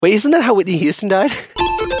Wait, isn't that how Whitney Houston died?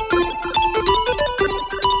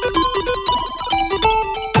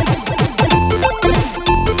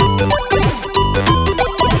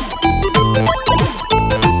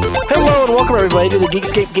 Hello and welcome everybody to the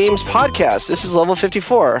Geekscape Games podcast. This is level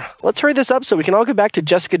 54. Let's hurry this up so we can all get back to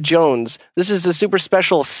Jessica Jones. This is the super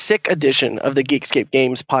special sick edition of the Geekscape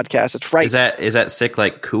Games podcast. That's right. Is that sick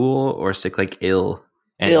like cool or sick like ill?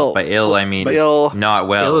 And ill. By ill, I mean ill. Not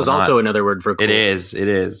well. Ill is also another word for cool. It is.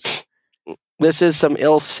 This is some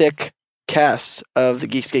ill sick cast of the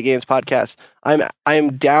Geekscape Games podcast.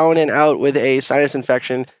 I'm down and out with a sinus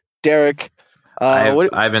infection. Derek,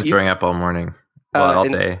 I've been throwing up all morning. Well, all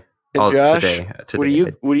day. And Josh,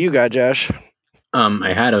 today. What do you got, Josh?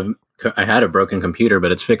 I had a broken computer,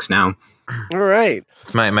 but it's fixed now. All right.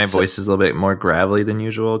 My voice is a little bit more gravelly than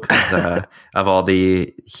usual because of all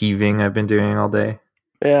the heaving I've been doing all day.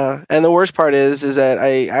 Yeah, and the worst part is that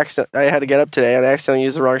I had to get up today and I accidentally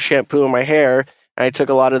used the wrong shampoo in my hair and I took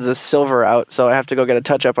a lot of the silver out, so I have to go get a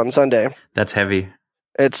touch up on Sunday. That's heavy.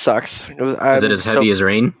 It sucks. Is it as heavy as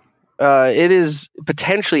rain? It is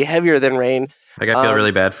potentially heavier than rain. Like I feel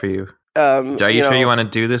really bad for you. Are you sure you want to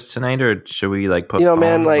do this tonight, or should we postpone?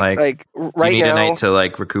 Man, like right do you need now, a night to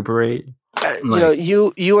recuperate.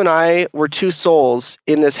 You and I were two souls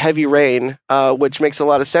in this heavy rain, which makes a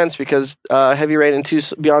lot of sense because Heavy Rain and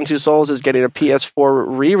Beyond Two Souls is getting a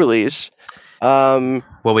PS4 re-release. Well,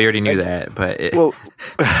 we already knew that, but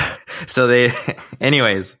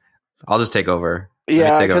anyways, I'll just take over.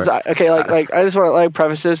 Yeah, because I just want to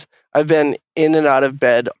preface this. I've been in and out of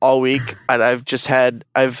bed all week, and I've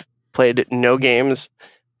played no games.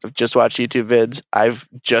 I've just watched YouTube vids. I've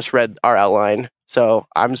just read our outline. So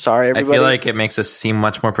I'm sorry, everybody. I feel like it makes us seem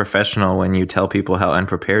much more professional when you tell people how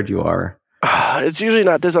unprepared you are. It's usually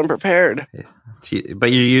not this unprepared.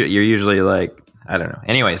 But you're usually I don't know.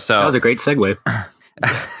 Anyway, so that was a great segue.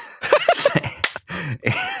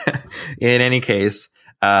 In any case,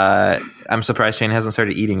 I'm surprised Shane hasn't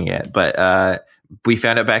started eating yet. But we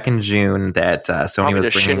found out back in June that Sony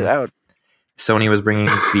was bringing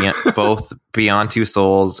both Beyond Two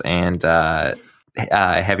Souls and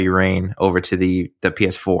Heavy Rain over to the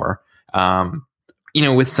PS4.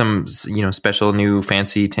 With some special new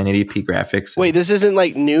fancy 1080p graphics. Wait, this isn't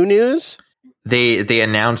new news? They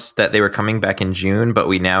announced that they were coming back in June, but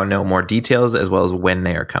we now know more details as well as when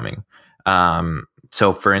they are coming.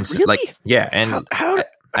 So for instance, really? and how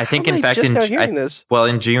I think in fact in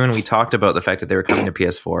June we talked about the fact that they were coming to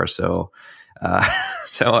PS4. So I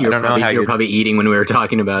don't know how you're probably eating when we were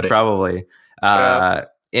talking about it. Probably.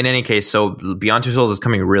 In any case, so Beyond Two Souls is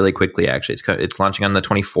coming really quickly. Actually, it's launching on the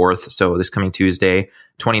 24th. So this coming Tuesday,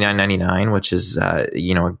 $29.99, which is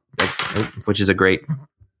which is a great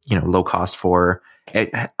low cost for.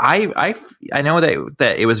 I know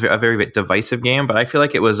that it was a very divisive game, but I feel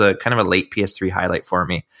like it was a kind of a late PS3 highlight for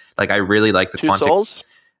me. I really like the Two Souls.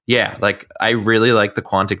 Yeah, I really like the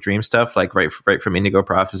Quantic Dream stuff, right from Indigo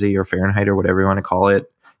Prophecy or Fahrenheit or whatever you want to call it,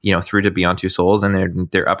 through to Beyond Two Souls, and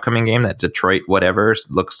their upcoming game, that Detroit whatever,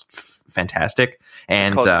 looks fantastic.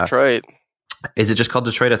 And it's called Detroit. Is it just called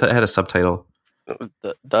Detroit? I thought it had a subtitle.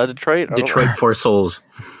 The Detroit? Detroit Four Souls.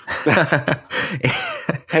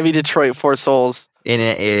 Heavy Detroit Four Souls. In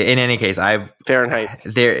any case, Fahrenheit.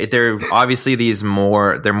 They're obviously they're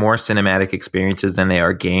more cinematic experiences than they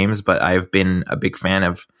are games, but I've been a big fan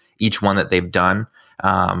of each one that they've done.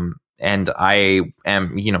 And I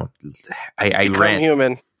am,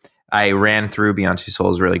 I ran through Beyond Two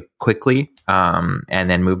Souls really quickly, and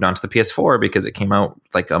then moved on to the PS4 because it came out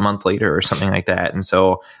a month later or something like that. And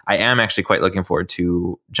so I am actually quite looking forward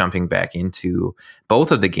to jumping back into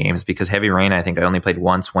both of the games, because Heavy Rain, I think I only played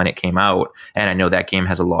once when it came out. And I know that game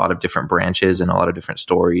has a lot of different branches and a lot of different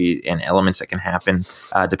story and elements that can happen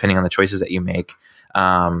depending on the choices that you make.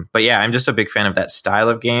 But yeah, I'm just a big fan of that style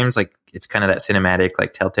of games. It's kind of that cinematic,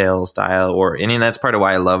 Telltale style, and that's part of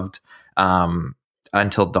why I loved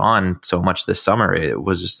Until Dawn so much this summer. It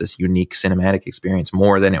was just this unique cinematic experience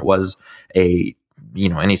more than it was any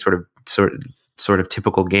sort of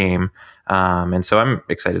typical game. And so I'm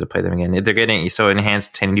excited to play them again. They're getting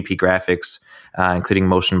enhanced 1080p graphics, including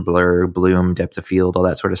motion blur, bloom, depth of field, all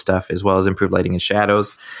that sort of stuff, as well as improved lighting and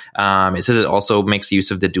shadows. It says it also makes use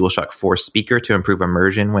of the DualShock 4 speaker to improve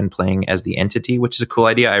immersion when playing as the Entity, which is a cool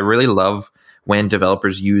idea. I really love when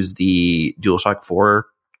developers use the DualShock 4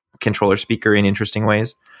 controller speaker in interesting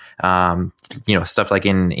ways. Stuff like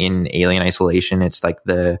in Alien Isolation, it's like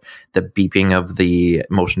the beeping of the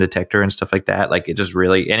motion detector and stuff like that. Like it just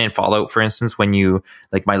really, and in Fallout, for instance, when you,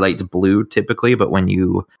 like, my light's blue typically, but when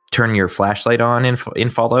you turn your flashlight on in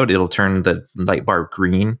Fallout, it'll turn the light bar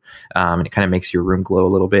green, and it kind of makes your room glow a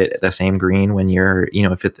little bit the same green when you're,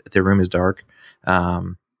 if the room is dark. I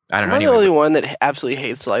don't know. Am I the only one that absolutely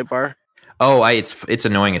hates the light bar? Oh, it's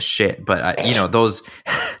annoying as shit, but those,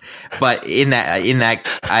 but I don't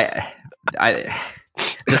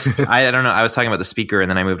know. I was talking about the speaker and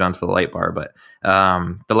then I moved on to the light bar, but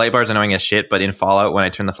the light bar is annoying as shit. But in Fallout, when I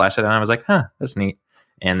turned the flashlight on, I was like, huh, that's neat.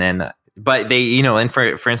 And then, but they, and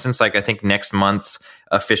for instance, like I think next month's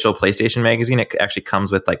official PlayStation magazine, it actually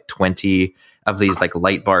comes with like 20 of these like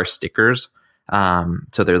light bar stickers.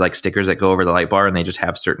 So they're like stickers that go over the light bar, and they just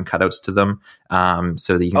have certain cutouts to them,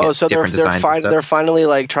 so that you can get different designs. They're finally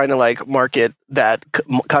like trying to like market that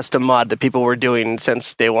custom mod that people were doing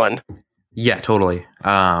since day one. Yeah, totally.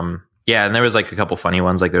 Yeah, and there was like a couple funny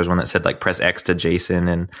ones. Like there was one that said like press X to Jason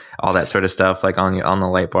and all that sort of stuff, like on the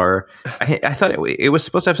light bar. I thought it was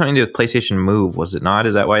supposed to have something to do with PlayStation Move, was it not?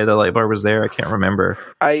 Is that why the light bar was there? I can't remember.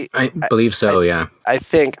 I believe so. Yeah, I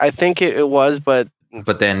think it was, but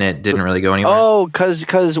then it didn't really go anywhere. Oh,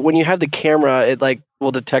 because when you have the camera, it like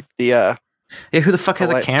will detect the. Yeah, who the fuck has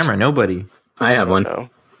a camera? Nobody. I have one. No.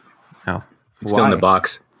 Oh, it's still in the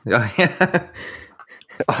box.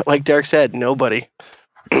 Like Derek said, nobody.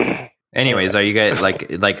 Anyways, are you guys like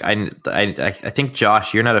I think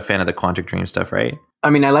Josh, you're not a fan of the Quantic Dream stuff, right? I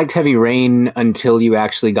mean, I liked Heavy Rain until you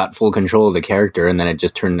actually got full control of the character, and then it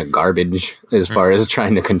just turned to garbage as far as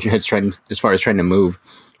trying to move.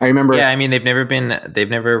 I remember. Yeah, I mean, they've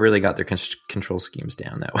never really got their control schemes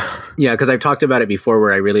down that well. Yeah, because I've talked about it before,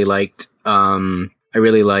 where I really liked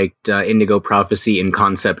Indigo Prophecy in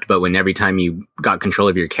concept, but when every time you got control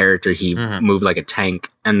of your character, he moved like a tank,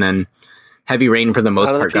 and then Heavy Rain for the most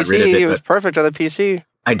part got rid of it. It was perfect on the PC.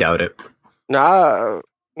 I doubt it. No,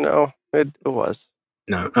 it was.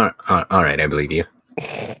 No, all right, I believe you.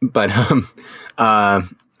 But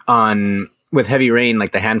with Heavy Rain,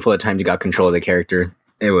 like the handful of times you got control of the character,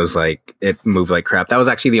 it was like it moved like crap. That was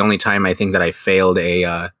actually the only time I think that I failed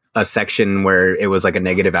a section where it was like a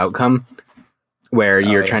negative outcome, where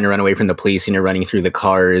you're trying to run away from the police and you're running through the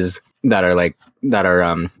cars that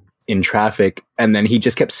are in traffic, and then he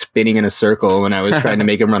just kept spinning in a circle when I was trying to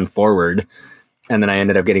make him run forward, and then I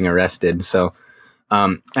ended up getting arrested. So,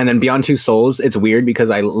 and then Beyond Two Souls, it's weird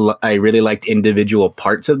because I really liked individual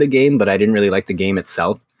parts of the game, but I didn't really like the game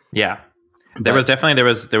itself. Yeah. There was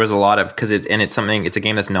a lot of, because it's a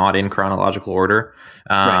game that's not in chronological order.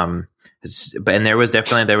 Right. And there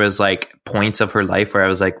was like points of her life where I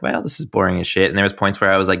was like, well, this is boring as shit. And there was points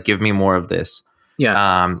where I was like, give me more of this.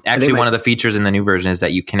 Yeah. Actually, one of the features in the new version is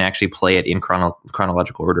that you can actually play it in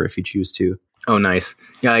chronological order if you choose to. Oh, nice.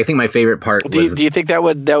 Yeah, I think my favorite part was... Do you think that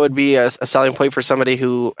would be a selling point for somebody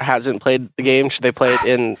who hasn't played the game? Should they play it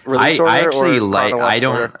in release order?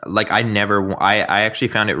 I actually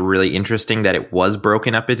found it really interesting that it was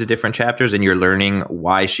broken up into different chapters, and you're learning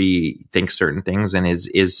why she thinks certain things and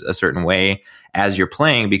is a certain way as you're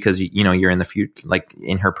playing, because you're in the future, like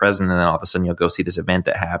in her present, and then all of a sudden you'll go see this event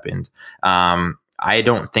that happened. I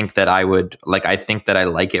don't think that I would I think that I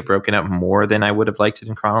like it broken up more than I would have liked it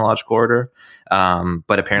in chronological order.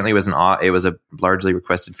 But apparently it was a largely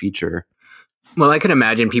requested feature. Well, I can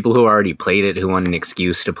imagine people who already played it who want an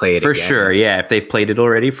excuse to play it for again. sure. Yeah. If they've played it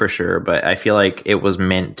already, for sure. But I feel like it was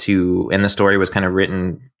meant to, and the story was kind of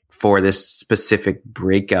written for this specific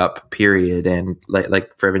breakup period, and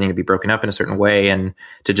like for everything to be broken up in a certain way, and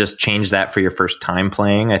to just change that for your first time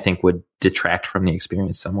playing, I think would detract from the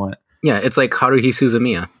experience somewhat. Yeah, it's like Haruhi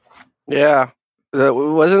Suzumiya. Yeah.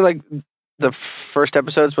 Wasn't like the first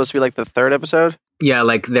episode supposed to be like the third episode? Yeah,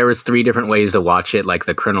 like there was 3 different ways to watch it, like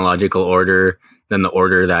the chronological order, then the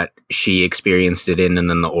order that she experienced it in, and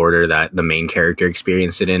then the order that the main character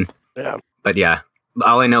experienced it in. Yeah. But yeah,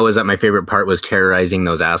 all I know is that my favorite part was terrorizing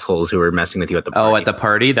those assholes who were messing with you at the party. Oh, at the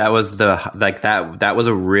party? That was that was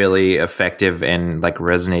a really effective and like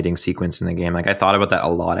resonating sequence in the game. Like I thought about that a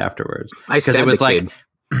lot afterwards. I stabbed it was a like kid.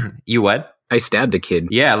 You what? I stabbed a kid.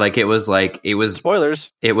 Yeah, it was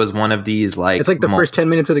spoilers. It was one of these it's like the first 10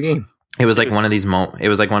 minutes of the game. It was like one of these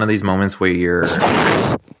moments where you're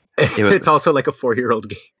it's also like a 4-year-old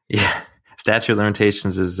game. Yeah. Statute of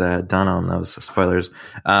limitations is done on those spoilers.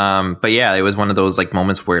 But yeah, it was one of those like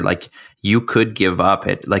moments where like you could give up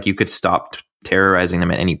it, like you could stop terrorizing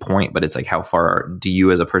them at any point, but it's like, how far do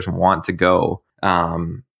you as a person want to go?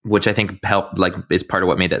 Which I think helped, like, is part of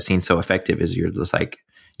what made that scene so effective, is you're just like,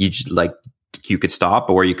 you just like you could stop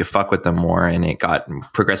or you could fuck with them more, and it got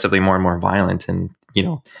progressively more and more violent. And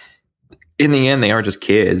in the end, they are just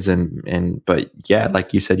kids. But yeah,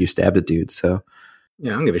 like you said, you stabbed a dude. So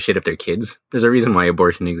yeah, I don't give a shit if they're kids. There's a reason why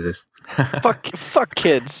abortion exists. fuck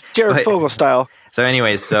kids, Jared Fogle style. So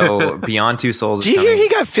anyways, Beyond Two Souls. Did you hear he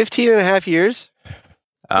got 15 and a half years?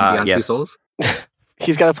 Beyond yes. Two Souls?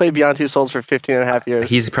 He's got to play Beyond Two Souls for 15 and a half years.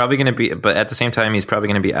 He's probably going to be, but at the same time, he's probably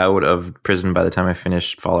going to be out of prison by the time I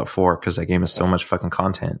finish Fallout 4 because that game is so much fucking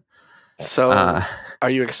content. So, are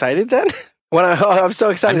you excited then? I'm so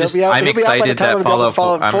excited. I'm excited that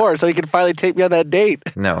Fallout 4, so he can finally take me on that date.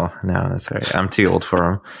 No, that's all right. I'm too old for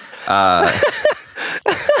him.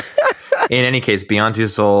 In any case, Beyond Two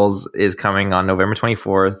Souls is coming on November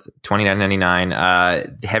 24th,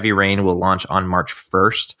 $29.99. Heavy Rain will launch on March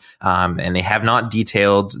 1st. And they have not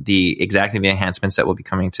detailed exactly the enhancements that will be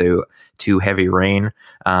coming to Heavy Rain.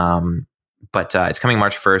 But it's coming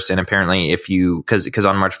March 1st, and apparently because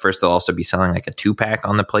on March 1st, they'll also be selling like a 2-pack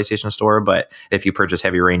on the PlayStation Store. But if you purchase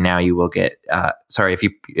Heavy Rain now, you will get,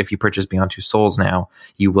 if you purchase Beyond Two Souls now,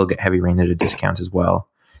 you will get Heavy Rain at a discount as well.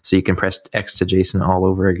 So you can press X to Jason all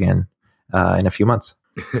over again in a few months.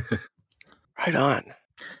 Right on.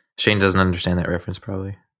 Shane doesn't understand that reference,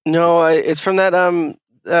 probably. No, it's from that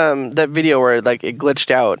that video where like it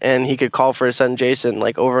glitched out and he could call for his son Jason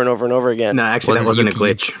like over and over and over again. No, actually, that wasn't a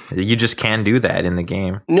glitch. You just can do that in the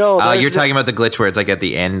game. No, you're talking about the glitch where it's like at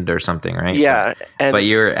the end or something, right? Yeah, but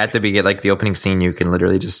you're at the beginning, like the opening scene. You can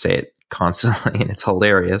literally just say it constantly, and it's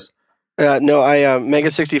hilarious. No,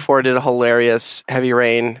 Mega 64 did a hilarious Heavy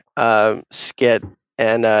Rain skit,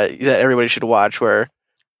 and that everybody should watch, where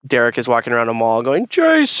Derek is walking around a mall going,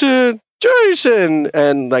 Jason,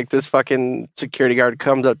 and like this fucking security guard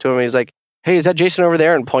comes up to him and he's like, hey, is that Jason over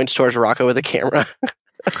there? And points towards Rocco with a camera.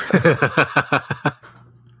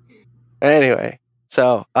 Anyway,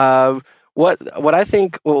 so what I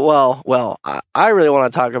think, I really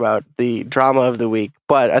want to talk about the drama of the week,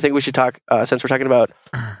 but I think we should talk, since we're talking about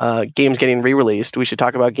games getting re-released, we should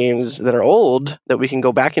talk about games that are old that we can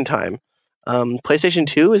go back in time. PlayStation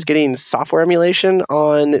 2 is getting software emulation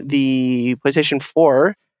on the PlayStation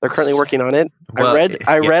 4. They're currently working on it. Well,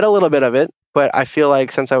 I read a little bit of it, but I feel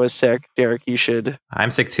like since I was sick, Derek, you should. I'm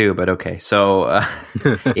sick too, but okay. So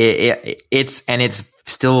it's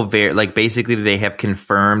still very, like, basically they have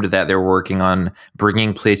confirmed that they're working on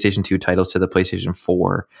bringing PlayStation 2 titles to the PlayStation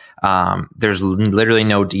 4. There's literally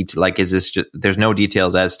no detail. Like, there's no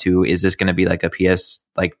details as to, is this going to be like a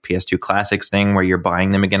PS2 Classics thing where you're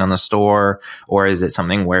buying them again on the store, or is it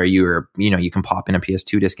something where you can pop in a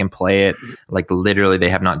PS2 disc and play it? Like, literally, they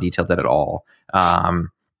have not detailed that at all.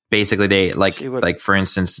 Basically, they like for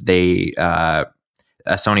instance, a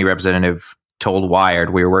Sony representative told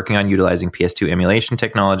Wired, we are working on utilizing PS2 emulation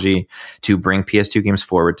technology to bring PS2 games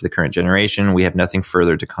forward to the current generation. We have nothing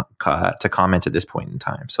further to comment at this point in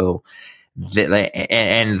time. So,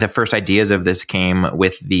 the first ideas of this came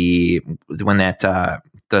with the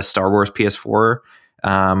Star Wars PS4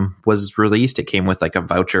 was released. It came with like a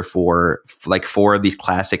voucher for like 4 of these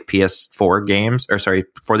classic PS4 games,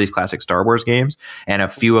 for these classic Star Wars games, and a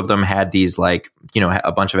few of them had these like,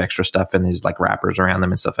 a bunch of extra stuff and these like wrappers around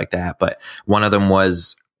them and stuff like that. But one of them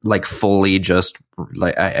was like fully just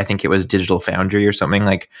like, I think it was Digital Foundry or something,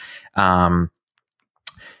 like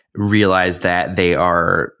realized that they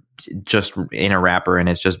are just in a wrapper and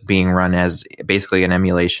it's just being run as basically an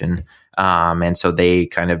emulation. And so they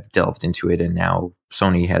kind of delved into it, and now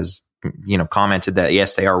Sony has, commented that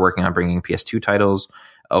yes, they are working on bringing PS2 titles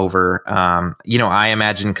over. I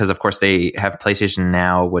imagine, because of course they have PlayStation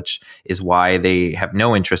Now, which is why they have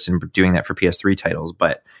no interest in doing that for PS3 titles,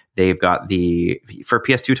 but they've got for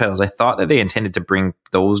PS2 titles. I thought that they intended to bring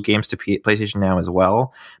those games to PlayStation Now as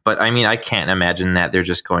well, but I mean, I can't imagine that they're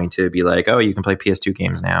just going to be like, oh, you can play PS2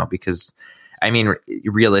 games now, because I mean,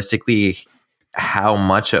 realistically, how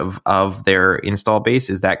much of their install base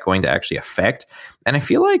is that going to actually affect? And I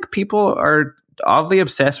feel like people are oddly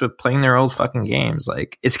obsessed with playing their old fucking games.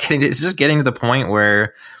 Like, it's just getting to the point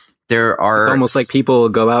where there are, it's almost like people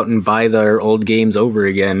go out and buy their old games over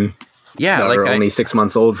again. Yeah, that are only 6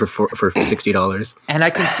 months old for $60. And I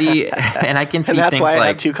can see, and that's things why I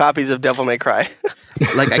have 2 copies of Devil May Cry.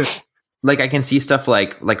 I can see stuff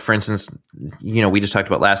like for instance, we just talked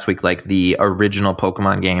about last week, like the original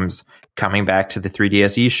Pokemon games coming back to the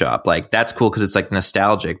 3DS eShop. Like, that's cool because it's like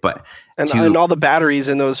nostalgic, but and all the batteries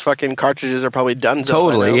in those fucking cartridges are probably done.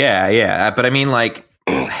 Totally, yeah. But I mean, like,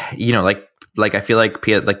 like like I feel like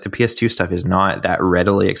like the PS2 stuff is not that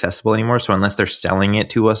readily accessible anymore. So unless they're selling it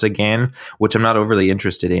to us again, which I'm not overly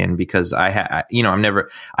interested in, because I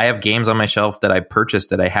have games on my shelf that I purchased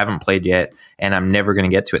that I haven't played yet, and I'm never going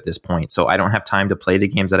to get to at this point. So I don't have time to play the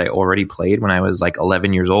games that I already played when I was like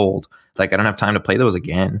 11 years old. Like I don't have time to play those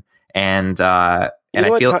again. And I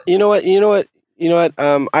feel you know what?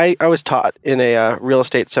 I was taught in a real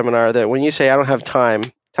estate seminar that when you say I don't have time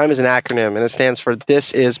is an acronym, and it stands for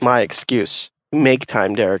 "This is my excuse." You make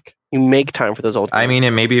time, Derek. You make time for those old things. I mean,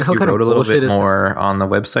 and maybe if you wrote a little bit more on the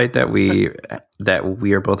website that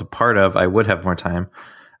we are both a part of, I would have more time.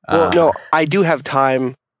 Well, no, I do have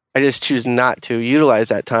time. I just choose not to utilize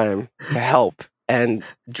that time to help and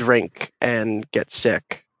drink and get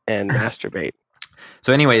sick and masturbate.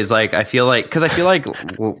 So anyways, like I feel like when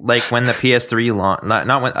the PS3 launched,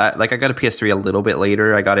 not when I got a PS3 a little bit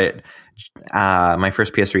later. I got it my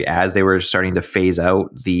first PS3 as they were starting to phase out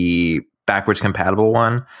the backwards compatible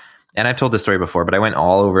one. And I've told this story before, but I went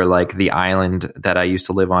all over like the island that I used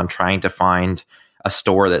to live on trying to find a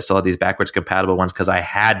store that still had these backwards compatible ones because I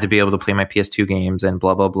had to be able to play my PS2 games and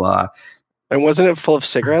blah blah blah. And wasn't it full of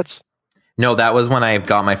cigarettes? No, that was when I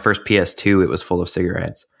got my first PS2. It was full of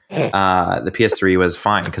cigarettes. The PS3 was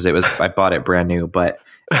fine because I bought it brand new, but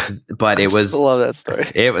it was. I love that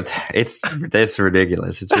story. It's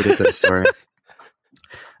ridiculous. It's a ridiculous story.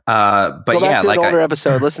 But go back yeah, to like an older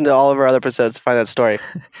episode. Listen to all of our other episodes to find that story.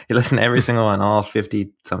 You listen to every single one, all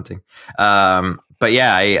 50 something. But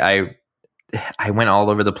yeah, I went all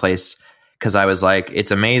over the place because I was like,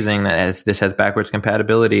 it's amazing that this has backwards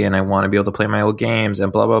compatibility, and I want to be able to play my old games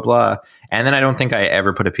and blah blah blah. And then I don't think I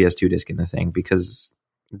ever put a PS2 disc in the thing because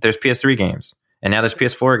there's PS3 games, and now there's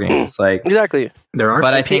PS4 games. Like exactly, there are.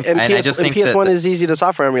 But I think, and I just think PS1 is easy to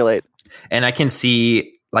software emulate. And I can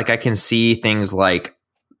see things like,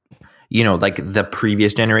 you know, like the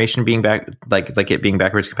previous generation being like it being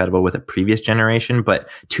backwards compatible with a previous generation, but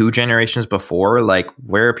 2 generations before, like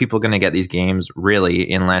where are people going to get these games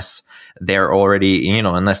really, unless they're already, you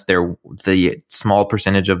know, unless they're the small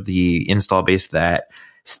percentage of the install base that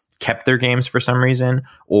kept their games for some reason,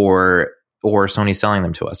 or Sony selling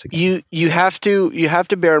them to us again. You have to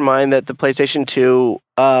bear in mind that the PlayStation 2,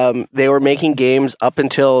 they were making games up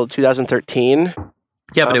until 2013.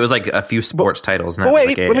 Yeah, but it was like a few sports titles. But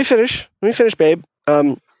wait, let me finish, babe.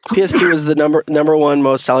 PS2 is the number one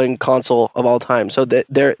most selling console of all time. So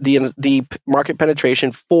the market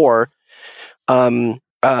penetration for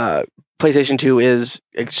PlayStation 2 is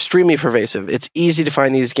extremely pervasive. It's easy to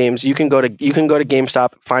find these games. You can go to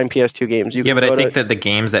GameStop, find PS2 games. But I think that the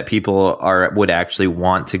games that people would actually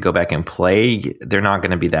want to go back and play, they're not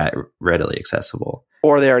going to be that readily accessible,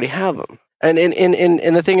 or they already have them. And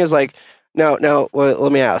the thing is, like, now, well,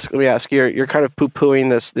 let me ask. You're kind of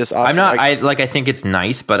poo-pooing this option. I'm not. I think it's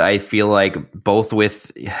nice, but I feel like both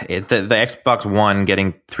with the Xbox One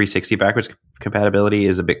getting 360 backwards compatibility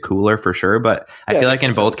is a bit cooler for sure. But I feel like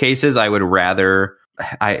in both cases, I would rather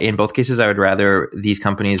these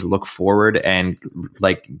companies look forward and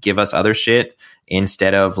like give us other shit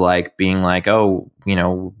instead of like being like, oh, you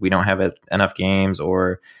know, we don't have enough games,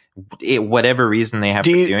 or whatever reason they have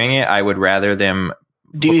for doing it. I would rather them.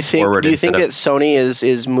 Do you think that Sony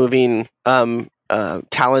is moving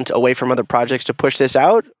talent away from other projects to push this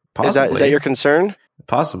out? Possibly. Is that your concern?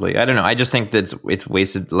 Possibly. I don't know. I just think that it's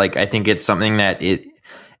wasted. Like, I think it's something that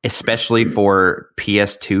especially for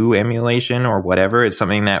PS2 emulation or whatever, it's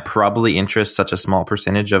something that probably interests such a small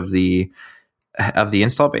percentage of the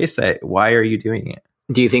install base that why are you doing it?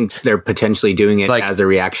 Do you think they're potentially doing it as a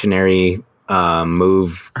reactionary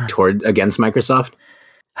move against Microsoft?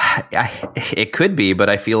 It could be, but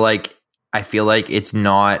I feel like it's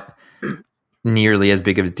not nearly as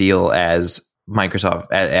big of a deal as Microsoft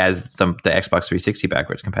as the Xbox 360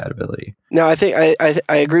 backwards compatibility. No, I think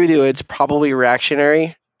I agree with you. It's probably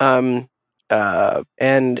reactionary, and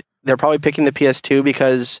they're probably picking the PS2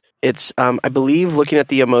 because it's I believe, looking at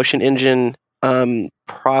the Emotion Engine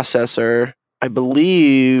processor. I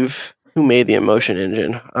believe, who made the Emotion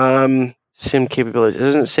Engine? Sim capabilities. It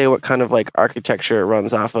doesn't say what kind of like architecture it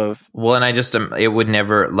runs off of. Well, and I just it would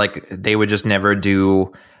never, like, they would just never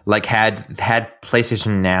do, like, had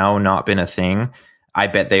PlayStation Now not been a thing, I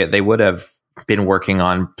bet they would have been working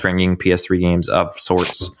on bringing PS3 games of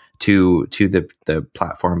sorts to the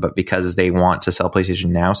platform, but because they want to sell PlayStation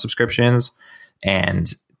Now subscriptions,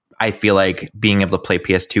 and I feel like being able to play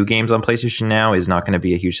PS2 games on PlayStation Now is not going to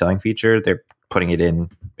be a huge selling feature, they're putting it in.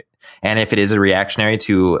 And if it is a reactionary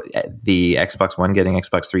to the Xbox One getting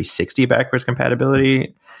Xbox 360 backwards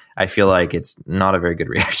compatibility, I feel like it's not a very good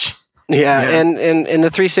reaction. Yeah. And in the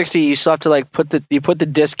 360, you still have to like put the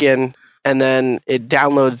disc in and then it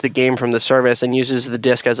downloads the game from the service and uses the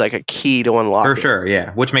disc as like a key to unlock For it. sure,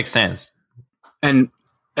 yeah, which makes sense. And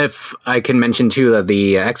if I can mention too that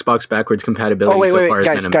the Xbox backwards compatibility. Oh wait, so far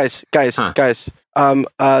guys.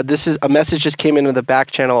 This is a message just came into the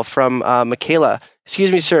back channel from Michaela.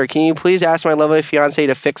 Excuse me, sir. Can you please ask my lovely fiance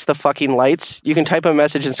to fix the fucking lights? You can type a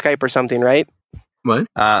message in Skype or something, right? What?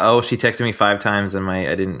 She texted me 5 times and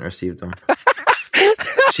I didn't receive them.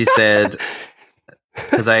 She said,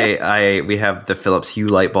 because we have the Philips Hue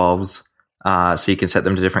light bulbs, so you can set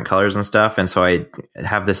them to different colors and stuff. And so I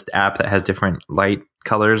have this app that has different light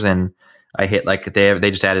colors, and I hit like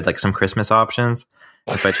they just added like some Christmas options.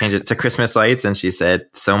 And so I changed it to Christmas lights, and she said,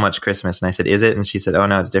 "So much Christmas." And I said, "Is it?" And she said, "Oh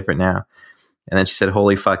no, it's different now." And then she said,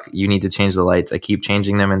 "Holy fuck, you need to change the lights. I keep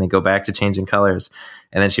changing them, and they go back to changing colors."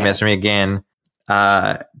 And then she messaged me again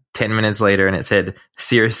 10 minutes later, and it said,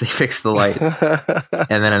 "Seriously, fix the lights."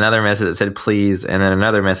 And then another message that said, "Please." And then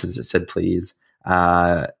another message that said, "Please."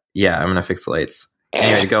 Yeah, I'm gonna fix the lights.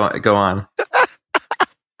 Anyway, go on.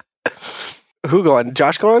 Who go on?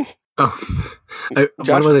 Josh go on? Oh, Josh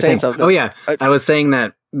what was I saying? something. Oh yeah, I was saying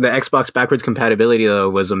that the Xbox backwards compatibility though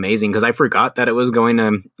was amazing because I forgot that it was going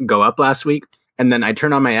to go up last week, and then I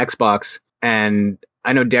turned on my Xbox, and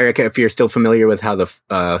I know Derek, if you're still familiar with how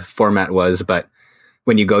the format was, but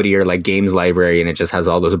when you go to your like games library and it just has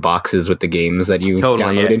all those boxes with the games that you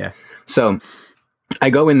downloaded. Yeah. So I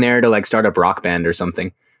go in there to like start up Rock Band or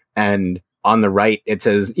something, and on the right it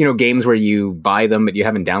says, games where you buy them but you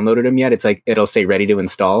haven't downloaded them yet. It's like it'll say ready to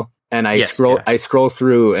install. And I scroll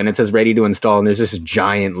through and it says ready to install, and there's this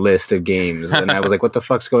giant list of games, and I was like, what the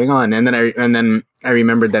fuck's going on? And then I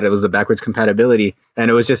remembered that it was the backwards compatibility, and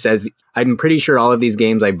it was just I'm pretty sure all of these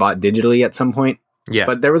games I bought digitally at some point. Yeah.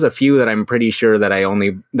 But there was a few that I'm pretty sure that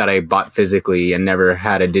I bought physically and never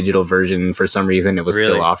had a digital version for some reason. It was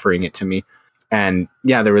still offering it to me. And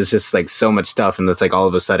yeah, there was just like so much stuff, and it's like all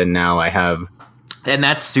of a sudden now I have. And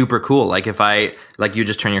that's super cool. Like if you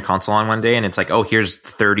just turn your console on one day and it's like, oh, here's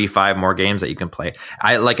 35 more games that you can play.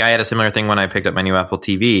 I had a similar thing when I picked up my new Apple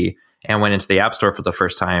TV and went into the App Store for the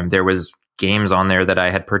first time. There was games on there that I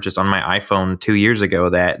had purchased on my iPhone 2 years ago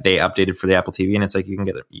that they updated for the Apple TV, and it's like you can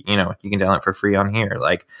get it, you can download it for free on here.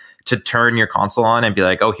 Like to turn your console on and be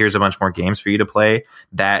like, oh, here's a bunch more games for you to play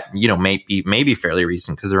that may be fairly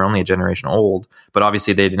recent because they're only a generation old, but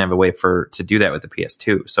obviously they didn't have a way to do that with the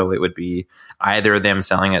PS2. So it would be either them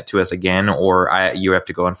selling it to us again, or you have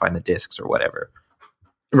to go and find the discs or whatever.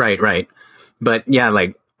 Right. But yeah,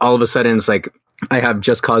 like all of a sudden it's like I have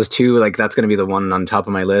Just Cause 2, like that's going to be the one on top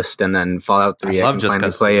of my list, and then Fallout 3, I can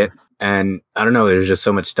finally play it. And I don't know, there's just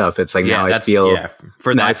so much stuff. It's like now I feel like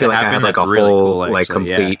I have like a whole cool, like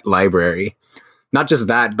complete library. Not just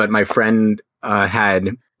that, but my friend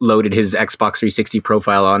had loaded his Xbox 360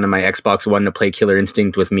 profile onto my Xbox One to play Killer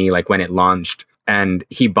Instinct with me, like when it launched, and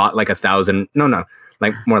he bought like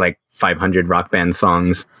 500 Rock Band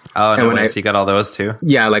songs. Oh, no way. So you got all those too?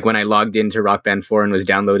 Yeah, like when I logged into Rock Band 4 and was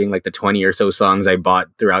downloading like the 20 or so songs I bought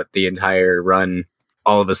throughout the entire run,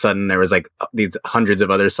 all of a sudden there was like these hundreds of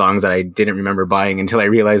other songs that I didn't remember buying until I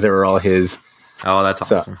realized they were all his. Oh, that's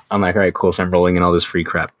awesome. So I'm like, all right, cool. So I'm rolling in all this free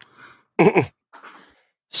crap.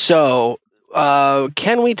 So,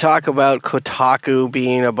 can we talk about Kotaku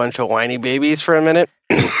being a bunch of whiny babies for a minute?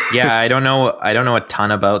 Yeah, I don't know a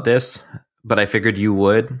ton about this, but I figured you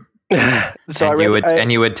would. So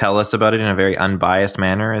you would tell us about it in a very unbiased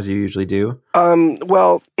manner, as you usually do.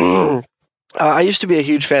 Well, I used to be a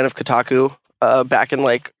huge fan of Kotaku back in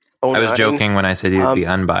like 2009. I was joking when I said you'd be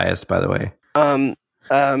unbiased, by the way. And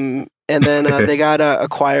then they got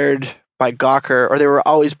acquired by Gawker, or they were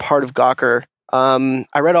always part of Gawker.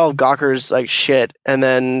 I read all of Gawker's like shit, and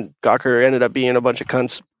then Gawker ended up being a bunch of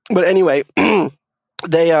cunts. But anyway,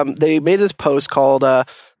 they made this post called the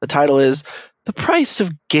title is "The Price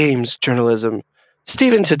of Games Journalism."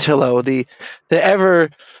 Stephen Totilo, the ever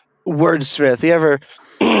wordsmith, the ever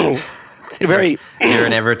very you're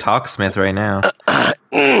an ever talksmith right now.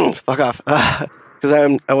 Fuck off,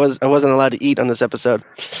 because I wasn't allowed to eat on this episode.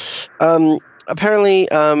 Apparently,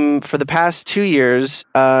 for the past 2 years,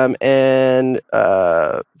 and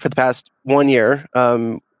for the past 1 year,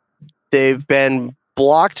 they've been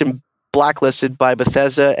blocked and blacklisted by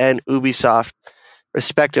Bethesda and Ubisoft,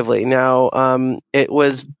 respectively. Now, it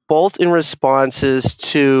was both in responses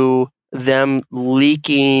to them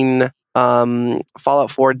leaking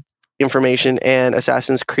Fallout 4 information and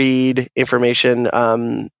Assassin's Creed information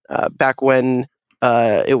back when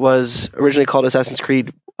it was originally called Assassin's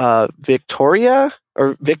Creed Victoria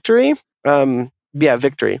or Victory.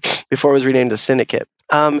 Victory, before it was renamed to Syndicate.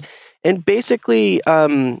 And basically,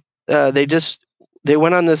 they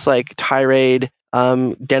went on this like tirade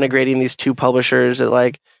denigrating these two publishers. That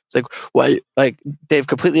it's like what, like they've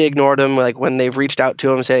completely ignored them. Like when they've reached out to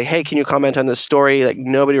them, say, hey, can you comment on this story? Like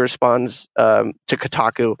nobody responds to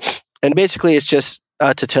Kotaku, and basically it's just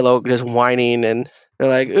Totilo just whining, and they're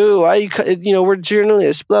like, ooh, we're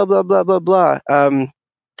journalists, blah blah blah blah blah.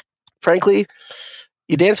 Frankly,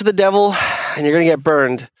 you dance with the devil, and you're gonna get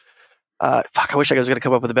burned. I wish I was going to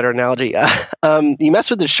come up with a better analogy. You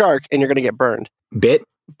mess with the shark and you're going to get burned. Bit.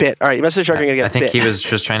 All right, you mess with the shark and you're going to get bit. I think he was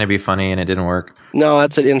just trying to be funny and it didn't work. No,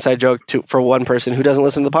 that's an inside joke for one person who doesn't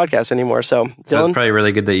listen to the podcast anymore. So it's probably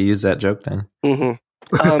really good that you used that joke then. Mm-hmm.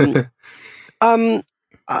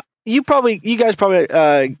 You guys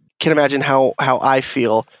probably can imagine how I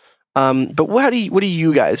feel. But what do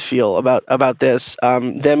you guys feel about this?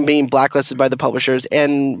 Them being blacklisted by the publishers,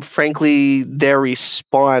 and frankly, their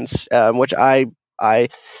response, which I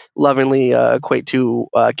lovingly equate to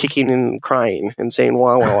kicking and crying and saying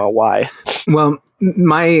why. Well,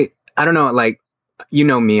 I don't know, like, you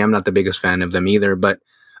know me, I'm not the biggest fan of them either, but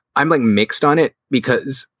I'm like mixed on it,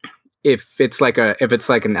 because if it's like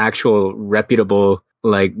an actual reputable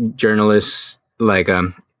like journalist, like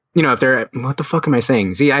if they're, what the fuck am I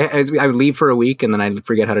saying? See, I leave for a week and then I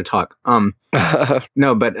forget how to talk.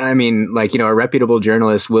 No, but I mean, like, a reputable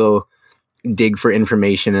journalist will dig for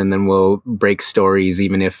information and then will break stories,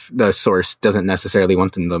 even if the source doesn't necessarily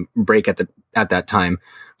want them to break at that time.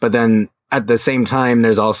 But then at the same time,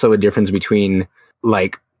 there's also a difference between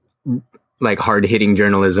like hard hitting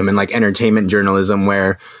journalism and like entertainment journalism,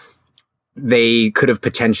 where they could have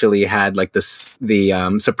potentially had like the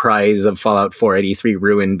surprise of Fallout 483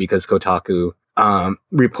 ruined because Kotaku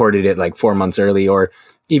reported it like 4 months early, or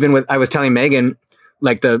even I was telling Megan,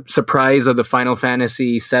 like the surprise of the Final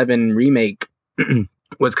Fantasy VII remake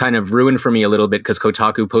was kind of ruined for me a little bit, because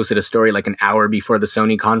Kotaku posted a story like an hour before the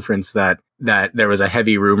Sony conference that there was a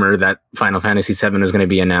heavy rumor that Final Fantasy VII was going to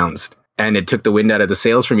be announced, and it took the wind out of the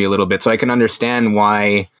sails for me a little bit. So I can understand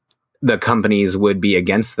why the companies would be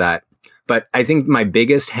against that. But I think my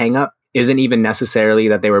biggest hang-up isn't even necessarily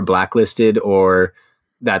that they were blacklisted or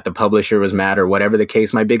that the publisher was mad or whatever the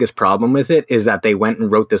case. My biggest problem with it is that they went and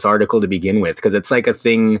wrote this article to begin with, because it's like a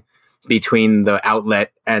thing between the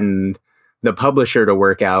outlet and the publisher to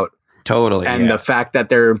work out. Totally. And the fact that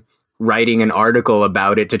they're writing an article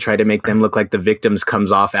about it to try to make them look like the victims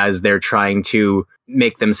comes off as they're trying to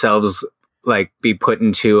make themselves like be put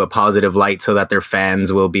into a positive light so that their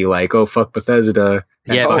fans will be like, oh, fuck Bethesda.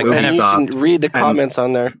 Yeah, but you can read the comments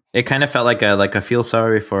on there. It kind of felt like a feel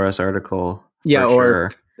sorry for us article. Yeah,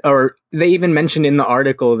 or they even mentioned in the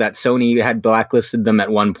article that Sony had blacklisted them at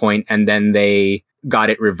one point, and then they got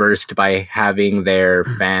it reversed by having their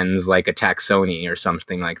fans like attack Sony or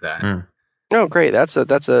something like that. Mm. Oh, great! That's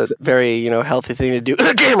a very healthy thing to do.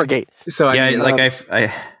 Gamergate. So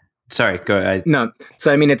I sorry, go ahead. No,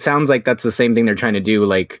 so I mean, it sounds like that's the same thing they're trying to do,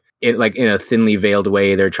 like in a thinly veiled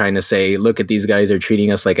way. They're trying to say, look at these guys are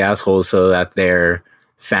treating us like assholes, so that their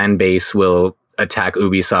fan base will attack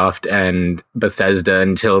Ubisoft and Bethesda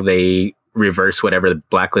until they reverse whatever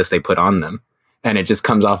blacklist they put on them. And it just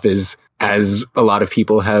comes off as a lot of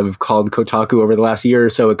people have called Kotaku over the last year or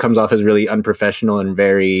so, it comes off as really unprofessional and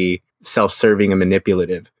very self-serving and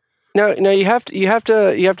manipulative. No, you have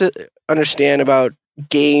to understand about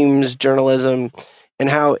games journalism and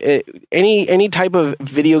how any type of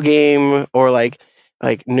video game or like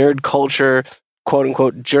nerd culture, quote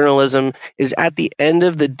unquote, journalism is at the end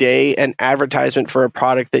of the day an advertisement for a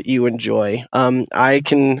product that you enjoy. I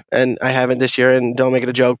can, and I haven't this year, and don't make it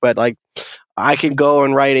a joke, but like I can go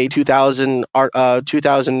and write a 2,000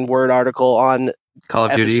 word article on Call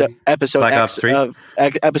of Duty episode Black X Ops 3? of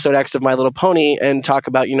episode X of My Little Pony and talk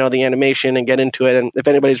about the animation and get into it. And if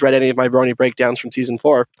anybody's read any of my Brony breakdowns from season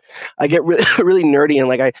 4, I get really, really nerdy and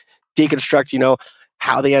like I deconstruct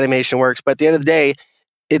how the animation works. But at the end of the day,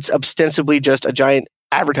 it's ostensibly just a giant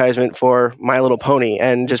advertisement for My Little Pony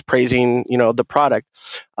and just praising the product.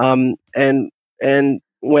 And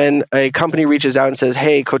when a company reaches out and says,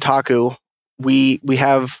 "Hey, Kotaku, we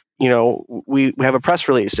have we have a press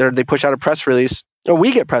release," or they push out a press release, or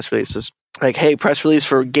we get press releases like, "Hey, press release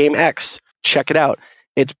for game X, check it out."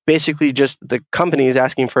 It's basically just the company is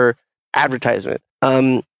asking for advertisement.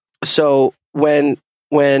 So when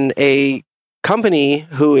a company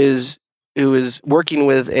who is working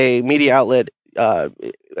with a media outlet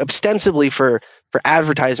ostensibly for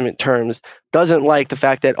advertisement terms doesn't like the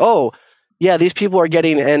fact that, oh yeah, these people are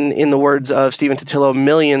getting, and in the words of Stephen Totilo,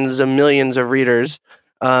 millions and millions of readers.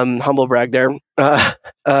 Humble brag there.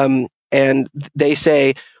 And they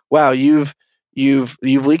say, "Wow, you've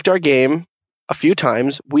leaked our game a few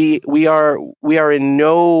times. We are in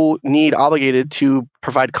no need obligated to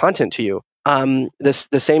provide content to you.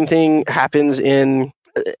 The same thing happens in.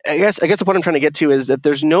 I guess what I'm trying to get to is that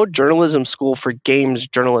there's no journalism school for games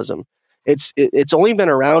journalism. It's only been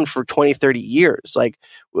around for 20, 30 years. Like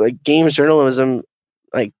games journalism,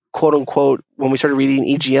 like quote unquote, when we started reading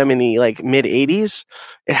EGM in the like mid 80s,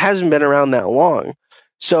 it hasn't been around that long.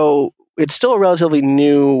 So it's still a relatively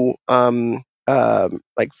new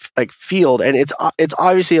like field, and it's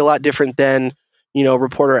obviously a lot different than, you know,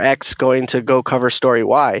 reporter X going to go cover story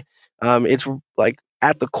Y. It's like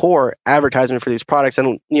at the core advertisement for these products,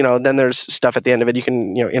 and you know, then there's stuff at the end of it. You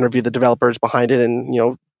can, you know, interview the developers behind it and, you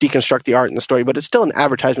know, deconstruct the art and the story, but it's still an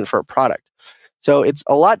advertisement for a product. So it's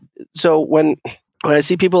a lot. So when I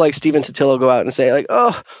see people like Steven Totilo go out and say like,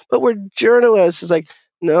 oh, but we're journalists, it's like,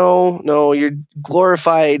 no, you're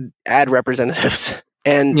glorified ad representatives.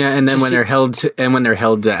 And yeah, and then when they're held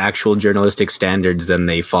to actual journalistic standards, then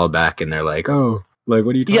they fall back and they're like, oh, like,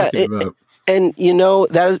 what are you talking about? And you know,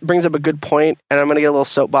 that brings up a good point, and I'm going to get a little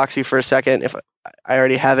soapboxy for a second if I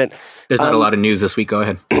already haven't. There's not a lot of news this week. Go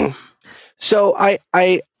ahead. So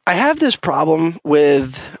I have this problem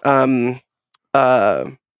with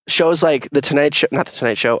shows like The Tonight Show, not The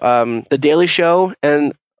Tonight Show, The Daily Show,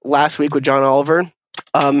 and Last Week with John Oliver.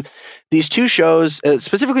 These two shows,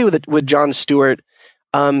 specifically with Jon Stewart,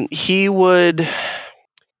 he would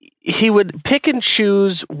pick and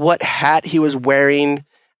choose what hat he was wearing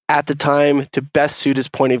at the time to best suit his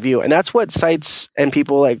point of view. And that's what sites and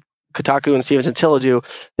people like Kotaku and Steven Totilo do.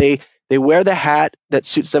 They wear the hat that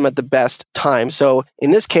suits them at the best time. So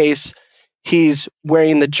in this case, he's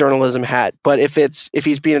wearing the journalism hat. But if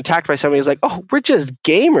he's being attacked by somebody, he's like, oh, we're just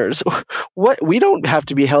gamers. What? We don't have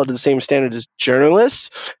to be held to the same standard as journalists.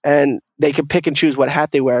 And they can pick and choose what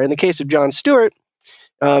hat they wear. In the case of Jon Stewart,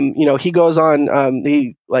 you know, he goes on,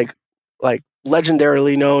 he like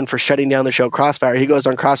legendarily known for shutting down the show Crossfire. He goes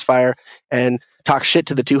on Crossfire and talks shit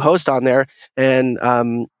to the two hosts on there. And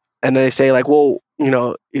then they say like, well, you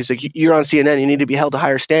know, he's like, you're on CNN, you need to be held to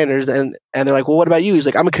higher standards. And they're like, well, what about you? He's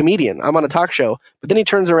like, I'm a comedian, I'm on a talk show. But then he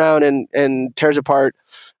turns around and tears apart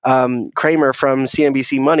Kramer from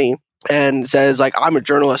CNBC Money and says like, I'm a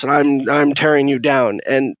journalist and I'm tearing you down.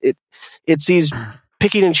 And it's these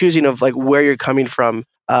picking and choosing of like where you're coming from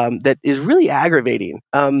that is really aggravating.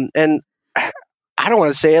 And I don't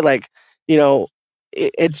want to say it like, you know,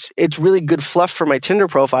 it's really good fluff for my Tinder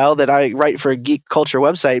profile that I write for a geek culture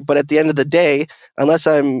website. But at the end of the day, unless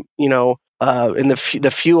I'm, you know, in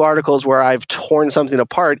the few articles where I've torn something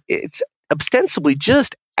apart, it's ostensibly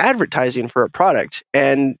just advertising for a product.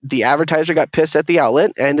 And the advertiser got pissed at the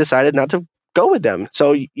outlet and decided not to go with them.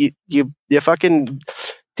 So you fucking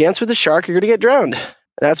dance with the shark, you're going to get drowned.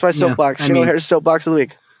 That's my soapbox. Here's soapbox of the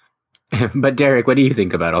week. But Derek, what do you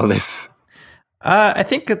think about all this? I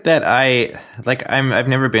think that I've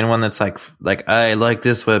never been one that's like I like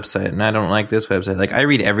this website and I don't like this website. Like I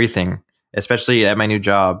read everything, especially at my new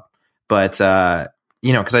job. But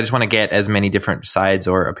you know, because I just want to get as many different sides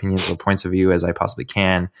or opinions or points of view as I possibly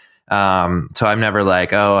can. So I'm never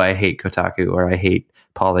like, oh, I hate Kotaku or I hate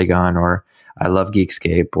Polygon or I love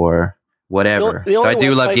Geekscape or whatever. So I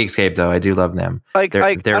do love Geekscape, though. I do love them. Like,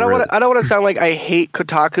 I don't want to sound like I hate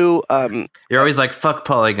Kotaku. You're always like, fuck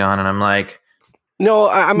Polygon, and I'm like, no,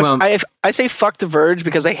 I say fuck The Verge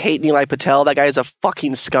because I hate Nilay Patel. That guy is a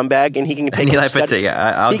fucking scumbag, and he can take Nilay Patel.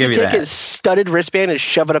 Yeah, I'll give you that. He can take his studded wristband and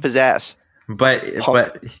shove it up his ass. But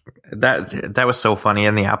that was so funny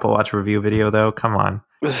in the Apple Watch review video, though. Come on.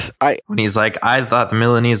 When he's like, I thought the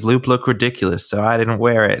Milanese loop looked ridiculous, so I didn't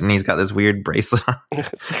wear it, and he's got this weird bracelet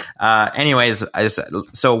on. Anyways,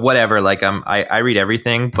 so whatever. Like, I read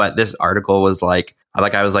everything, but this article was like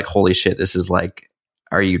I was like, holy shit, this is like,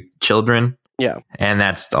 are you children? Yeah, and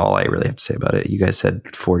that's all I really have to say about it. You guys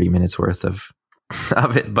said 40 minutes worth of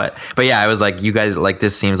it, but yeah, I was like, you guys, like,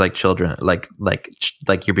 this seems like children, like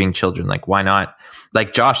you're being children. Like, why not?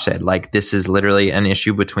 Like Josh said, like, this is literally an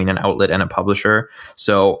issue between an outlet and a publisher.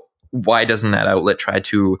 So why doesn't that outlet try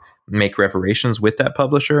to make reparations with that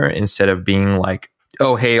publisher instead of being like,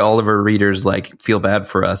 oh, hey, all of our readers like feel bad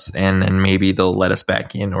for us, and then maybe they'll let us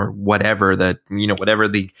back in or whatever that, you know, whatever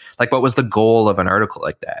the, like, what was the goal of an article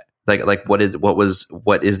like that? Like what is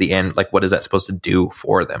the end? Like, what is that supposed to do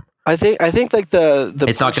for them? I think like the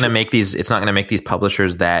it's not going to make these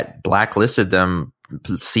publishers that blacklisted them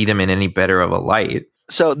see them in any better of a light.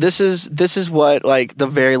 So this is what, like, the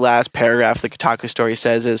very last paragraph of the Kotaku story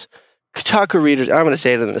says is, Kotaku readers, I'm going to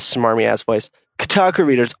say it in a smarmy ass voice, Kotaku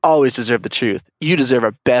readers always deserve the truth. You deserve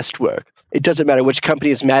our best work. It doesn't matter which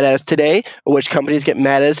company is mad at us today or which companies get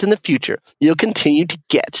mad at us in the future. You'll continue to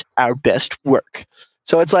get our best work.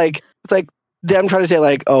 So it's like them trying to say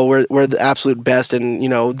like, oh, we're the absolute best, and, you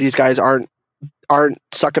know, these guys aren't aren't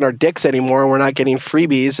sucking our dicks anymore. We're not getting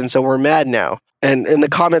freebies, and so we're mad now. And the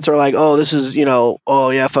comments are like, oh, this is, oh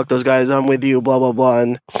yeah, fuck those guys, I'm with you, blah blah blah.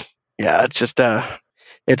 And yeah, it's just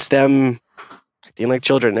it's them acting like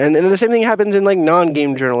children. And the same thing happens in like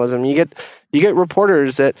non-game journalism. You get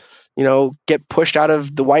reporters that get pushed out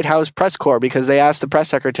of the White House press corps because they ask the press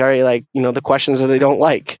secretary like the questions that they don't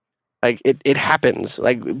like. Like it happens.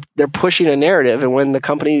 Like they're pushing a narrative, and when the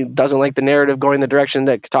company doesn't like the narrative going the direction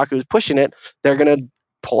that Kotaku is pushing it, they're gonna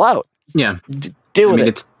pull out. Yeah, deal with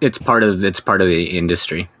it. It's part of the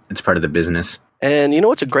industry. It's part of the business. And you know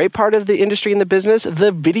what's a great part of the industry and the business?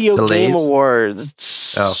 The Video Game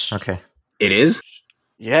Awards. Oh, okay. It is?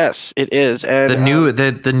 Yes, it is. And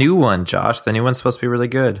the new one, Josh. The new one's supposed to be really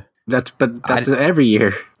good. That's every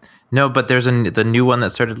year. No, but there's the new one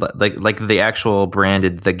that started like the actual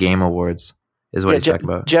branded The Game Awards is what he's talking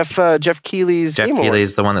about. Jeff Keighley's Jeff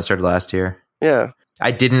Keighley's the one that started last year. Yeah.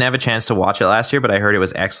 I didn't have a chance to watch it last year, but I heard it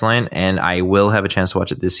was excellent, and I will have a chance to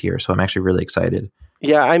watch it this year. So I'm actually really excited.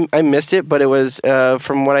 Yeah, I missed it, but it was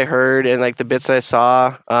from what I heard and like the bits that I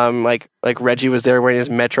saw, like Reggie was there wearing his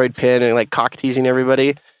Metroid pin and like cock teasing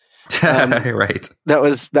everybody. Right. That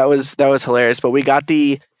was hilarious. But we got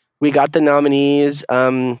the nominees.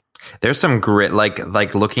 There's some grit,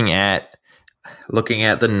 like looking at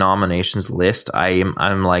the nominations list.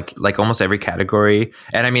 I'm like almost every category,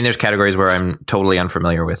 and I mean there's categories where I'm totally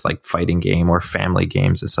unfamiliar with, like fighting game or family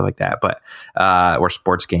games and stuff like that, but or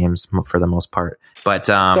sports games for the most part. But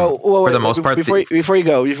for the most part, before you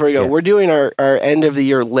go, yeah. We're doing our end of the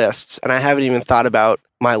year lists, and I haven't even thought about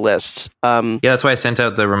my lists. Yeah, that's why I sent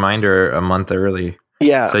out the reminder a month early.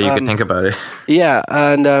 Yeah, so you could think about it. Yeah,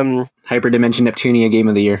 and Hyperdimension Neptunia Game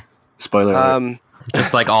of the Year. Spoiler alert.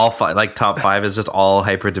 Just like all top 5 is just all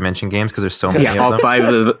Hyperdimension games because there's so many of them. All 5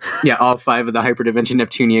 of the Hyperdimension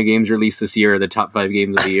Neptunia games released this year are the top 5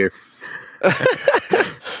 games of the year.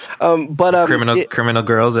 Criminal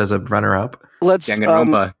Girls as a runner-up. Let's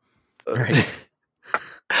Danganronpa. Right.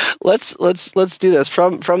 Let's do this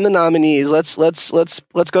from the nominees. Let's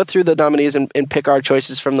go through the nominees and pick our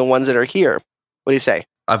choices from the ones that are here. What do you say?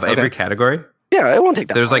 Of every category? Yeah, it won't take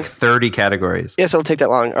that There's long. like 30 categories. Yes, it'll take that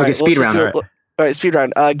long. All right, speed round. All right, speed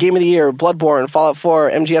round. Game of the Year, Bloodborne, Fallout 4,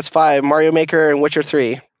 MGS 5, Mario Maker, and Witcher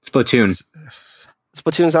 3. Splatoon's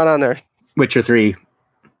not on there. Witcher 3.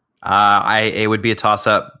 It would be a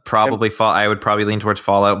toss-up. Probably I would probably lean towards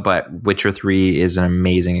Fallout, but Witcher 3 is an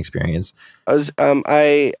amazing experience.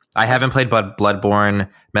 I haven't played Bloodborne.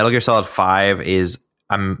 Metal Gear Solid 5 is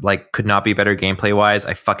could not be better gameplay wise.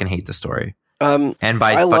 I fucking hate the story. And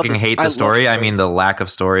by fucking hate the story, I mean the lack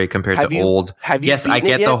of story compared to old. Have you? Yes, I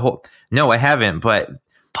get the whole. No, I haven't, but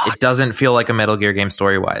it doesn't feel like a Metal Gear game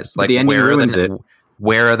story wise. Like where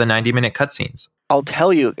are the 90-minute cutscenes? I'll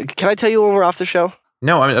tell you. Can I tell you when we're off the show?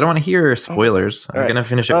 No, I don't want to hear spoilers. I'm gonna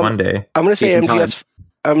finish it one day. I'm gonna say MGS.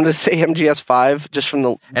 I'm gonna say MGS 5 just from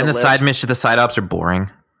the list. Side missions, the side ops are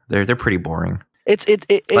boring. They're pretty boring.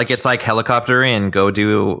 It's like helicopter in, go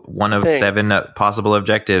do one of 7 possible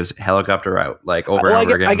objectives, helicopter out, like over and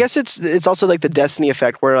over again. I guess it's also like the Destiny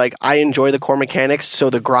effect where like I enjoy the core mechanics, so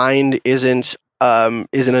the grind isn't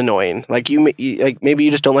annoying. Like like maybe you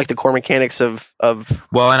just don't like the core mechanics of.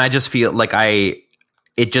 Well, and I just feel like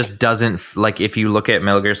it just doesn't, like if you look at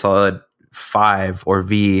Metal Gear Solid 5 or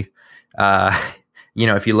V,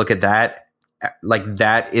 if you look at that. Like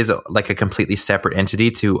that is like a completely separate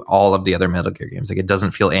entity to all of the other Metal Gear games. Like it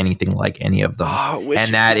doesn't feel anything like any of them. I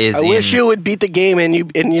wish you would beat the game and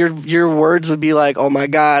your words would be like, "Oh my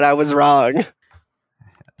god, I was wrong."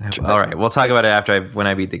 All right, we'll talk about it when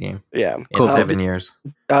I beat the game. Yeah, in 7 years.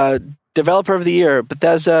 Developer of the Year: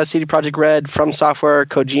 Bethesda, CD Projekt Red, From Software,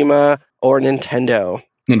 Kojima, or Nintendo.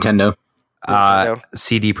 Nintendo.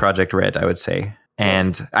 CD Projekt Red, I would say.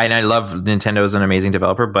 And I love Nintendo as an amazing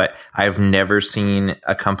developer, but I've never seen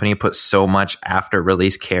a company put so much after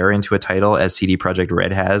release care into a title as CD Projekt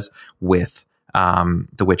Red has with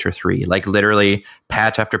The Witcher 3. Like literally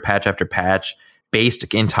patch after patch after patch, based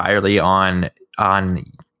entirely on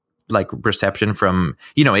like reception from,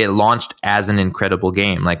 it launched as an incredible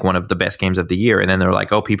game, like one of the best games of the year. And then they're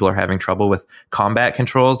like, oh, people are having trouble with combat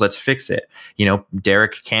controls. Let's fix it.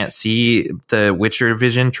 Derek can't see the Witcher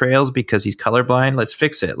vision trails because he's colorblind. Let's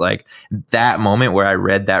fix it. Like that moment where I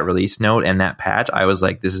read that release note and that patch, I was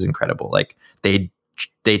like, this is incredible. Like they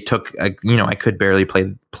took, I could barely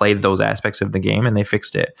play those aspects of the game and they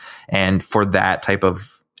fixed it. And for that type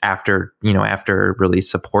of after release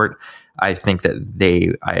support, I think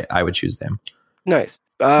that I would choose them. Nice.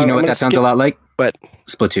 You know what that sounds a lot like? But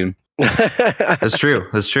Splatoon. That's true.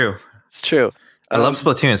 It's true. I love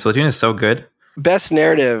Splatoon. Splatoon is so good. Best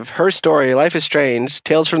narrative: Her Story, Life is Strange,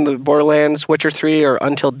 Tales from the Borderlands, Witcher 3, or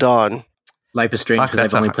Until Dawn. Life is Strange, because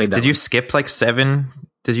I've only played that. Did you skip like 7?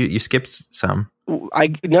 Did you skipped some?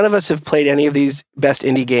 None of us have played any of these best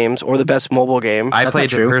indie games or the best mobile game. I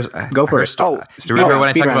played Go for it. Oh, remember when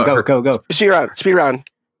I talked about go. Speed round.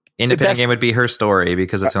 Independent game would be Her Story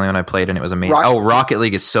because that's the only one I played and it was amazing. Rocket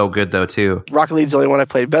League is so good though too. Rocket League's the only one I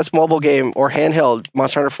played. Best mobile game or handheld,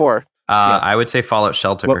 Monster Hunter 4. Yes. I would say Fallout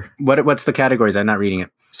Shelter. What's the categories? I'm not reading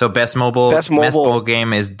it. So best mobile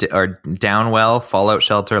game is Downwell, Fallout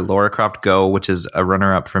Shelter, Lara Croft Go, which is a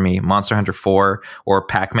runner-up for me, Monster Hunter 4, or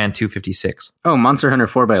Pac-Man 256. Oh, Monster Hunter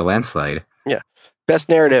 4 by a landslide. Yeah. Best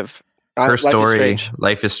narrative. Her Story,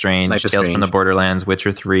 Life is Strange, Tales from the Borderlands,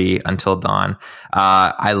 Witcher 3, Until Dawn.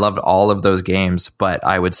 I loved all of those games, but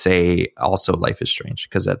I would say also Life is Strange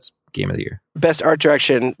because that's Game of the Year. Best art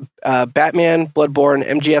direction, Batman, Bloodborne,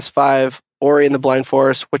 MGS5, Ori and the Blind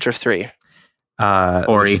Forest, Witcher 3.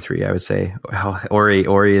 Ori 3, I would say.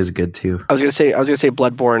 Ori is good too. I was gonna say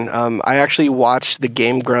Bloodborne. I actually watched the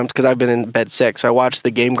Game Grumps because I've been in bed sick, so I watched the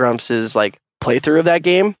Game Grumps' like playthrough of that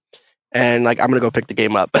game, and like I'm gonna go pick the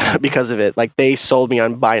game up because of it. Like they sold me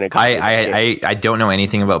on buying a copy. I don't know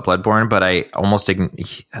anything about Bloodborne, but I almost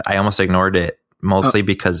ignored it mostly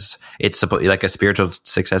because it's like a spiritual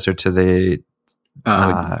successor to the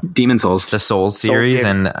Demon Souls, the Souls series,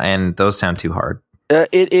 and those sound too hard.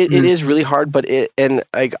 It is really hard, but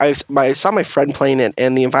I saw my friend playing it,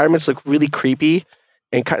 and the environments look really creepy,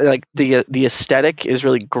 and kind of like the aesthetic is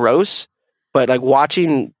really gross. But like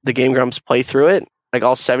watching the Game Grumps play through it, like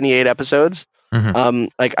all 78 episodes,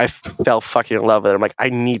 like I fell fucking in love with it. I'm like, I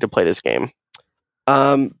need to play this game.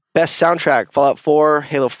 Best soundtrack: Fallout 4,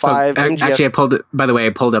 Halo 5. Actually, I pulled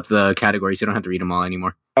up the categories. You don't have to read them all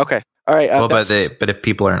anymore. Okay, all right. But if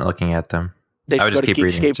people aren't looking at them, I would just keep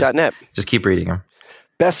reading. Just keep reading them.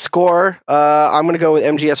 Best score, I'm going to go with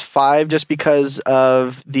MGS5 just because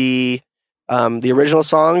of the original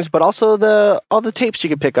songs, but also all the tapes you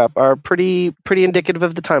can pick up are pretty indicative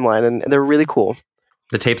of the timeline, and they're really cool.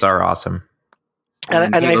 The tapes are awesome.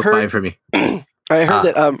 And I heard for me. I heard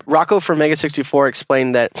that Rocco from Mega 64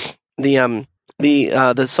 explained that the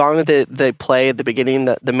song that they play at the beginning,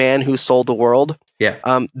 the Man Who Sold the World,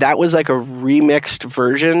 that was like a remixed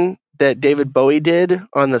version that David Bowie did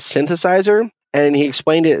on the synthesizer. And he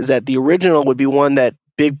explained it as that the original would be one that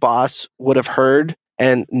Big Boss would have heard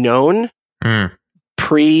and known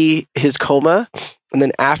pre his coma. And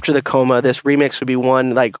then after the coma, this remix would be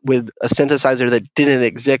one like with a synthesizer that didn't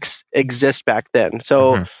exist back then.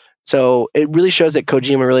 So it really shows that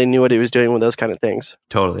Kojima really knew what he was doing with those kind of things.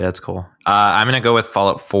 Totally. That's cool. I'm going to go with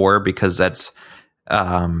Fallout 4 because that's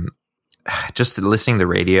just listening to the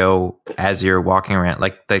radio as you're walking around.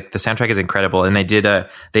 Like the soundtrack is incredible, and they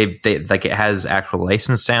like it has actual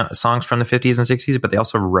licensed songs from the 50s and 60s, but they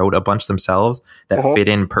also wrote a bunch themselves that fit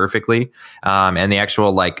in perfectly. And the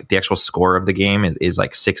actual score of the game is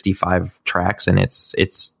like 65 tracks, and it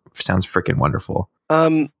sounds freaking wonderful.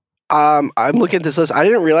 I'm looking at this list. I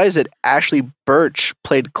didn't realize that Ashley Birch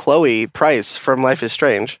played Chloe Price from Life is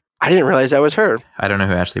Strange. I didn't realize that was her. I don't know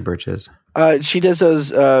who Ashley Birch is. She does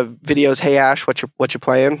those videos. Hey Ash, what you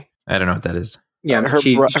playing? I don't know what that is. Yeah,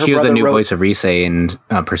 she was the new voice of Rise in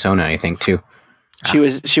Persona, I think, too. She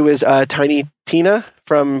was Tiny Tina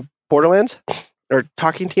from Borderlands, or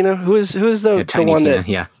Talking Tina. Who's the one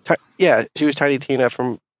Tina, that? She was Tiny Tina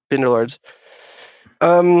from Binderlords.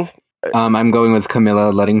 I'm going with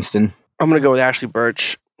Camilla Luddingston. I'm going to go with Ashley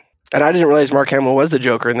Birch, and I didn't realize Mark Hamill was the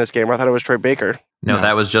Joker in this game. I thought it was Troy Baker. No,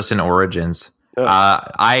 that was just in Origins.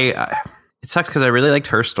 It sucks because I really liked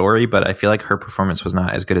Her Story, but I feel like her performance was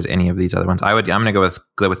not as good as any of these other ones. I'm gonna go with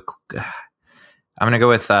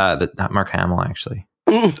Mark Hamill actually.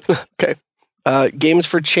 Okay. Games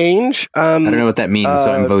for Change. I don't know what that means,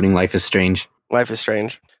 so I'm voting Life is Strange. Life is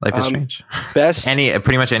Strange. Life is Strange. Best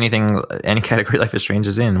pretty much anything, any category Life is Strange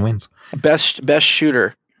is in wins. Best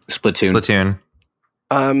shooter. Splatoon.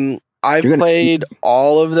 I've played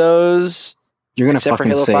all of those. You're gonna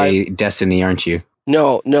fucking say Destiny, aren't you?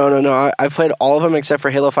 No. I've played all of them except for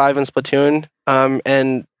Halo 5 and Splatoon.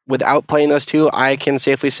 And without playing those two, I can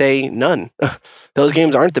safely say none. Those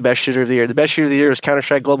games aren't the best shooter of the year. The best shooter of the year is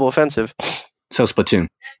Counter-Strike Global Offensive. So Splatoon.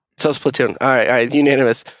 All right,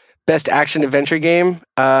 unanimous. Best action adventure game.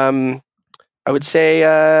 I would say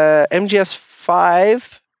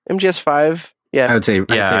MGS5. Yeah. I would say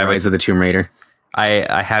Rise of the Tomb Raider.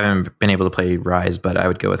 I haven't been able to play Rise, but I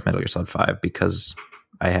would go with Metal Gear Solid 5 because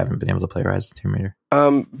I haven't been able to play Rise of the Tomb Raider.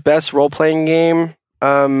 Best role-playing game.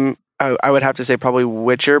 I would have to say probably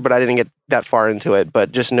Witcher, but I didn't get that far into it.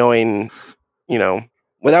 But just knowing,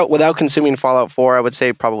 without consuming Fallout 4, I would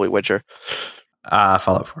say probably Witcher.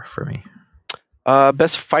 Fallout 4 for me.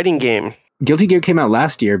 Best fighting game. Guilty Gear came out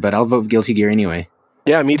last year, but I'll vote Guilty Gear anyway.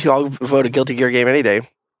 Yeah, me too. I'll vote a Guilty Gear game any day.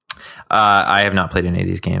 I have not played any of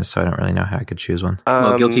these games, so I don't really know how I could choose one.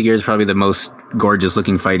 Well, Guilty Gear is probably the most gorgeous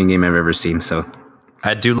looking fighting game I've ever seen. So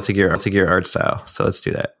I do Guilty Gear art style, so let's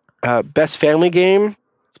do that. Best family game.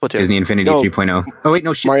 Splatoon. Disney Infinity 3.0. Oh wait,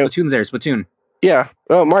 no shit. Mario. Splatoon's there. Splatoon. Yeah.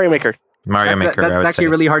 Oh, Mario Maker. Mario Maker. That's actually a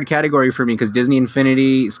really hard category for me because Disney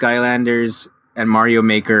Infinity, Skylanders, and Mario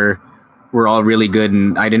Maker were all really good,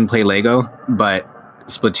 and I didn't play Lego, but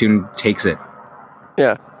Splatoon takes it.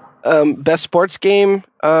 Yeah. Best sports game.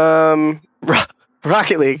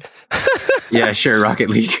 Rocket League. Yeah, sure. Rocket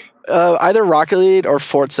League. Either Rocket League or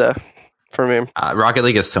Forza for me. Rocket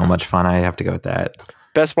League is so much fun. I have to go with that.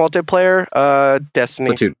 Best multiplayer.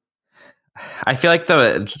 Destiny. Splatoon. I feel like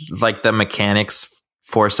the mechanics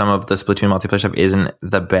for some of the Splatoon multiplayer stuff isn't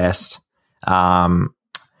the best.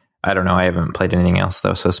 I don't know. I haven't played anything else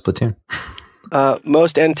though. So Splatoon.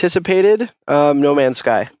 Most anticipated. No Man's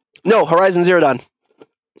Sky. No, Horizon Zero Dawn.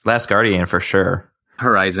 Last Guardian for sure.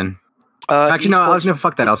 Horizon. Actually, no. I was gonna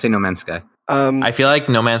fuck that. I'll say No Man's Sky. I feel like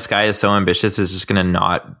No Man's Sky is so ambitious; it's just gonna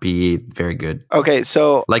not be very good. Okay,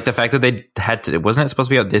 so like the fact that they had to, wasn't it supposed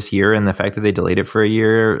to be out this year, and the fact that they delayed it for a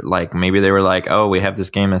year, like maybe they were like, "Oh, we have this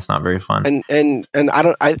game that's not very fun." And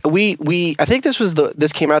I think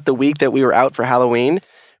this came out the week that we were out for Halloween,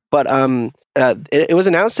 but it was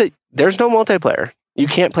announced that there's no multiplayer. You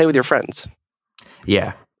can't play with your friends.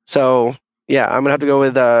 Yeah. So yeah, I'm gonna have to go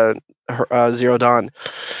with Zero Dawn.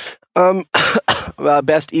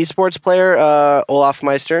 Best esports player, Olaf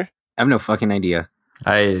Meister. I have no fucking idea.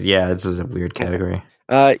 This is a weird category.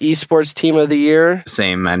 Esports team of the year.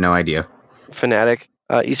 Same, I had no idea. Fnatic.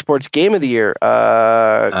 Esports game of the year.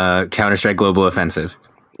 Counter-Strike Global Offensive.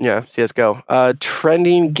 Yeah, CS:GO.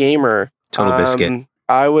 Trending gamer. Total Biscuit.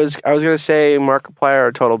 I was gonna say Markiplier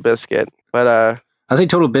or Total Biscuit, but I'll say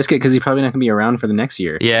Total Biscuit because he's probably not gonna be around for the next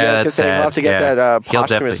year. Yeah, that's sad. He'll have to get that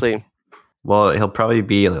posthumously. Well, he'll probably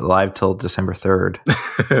be live till December 3rd.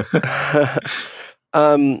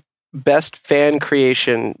 Best fan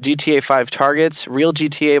creation: GTA 5 Targets, Real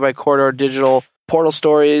GTA by Corridor Digital, Portal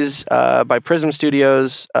Stories by Prism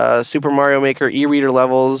Studios, Super Mario Maker e-reader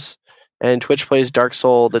levels, and Twitch Plays Dark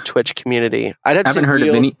Soul, the Twitch community. I haven't heard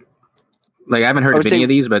of any. Like I haven't heard of any of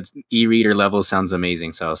these, but e-reader levels sounds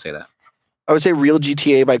amazing, so I'll say that. I would say Real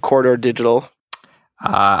GTA by Corridor Digital.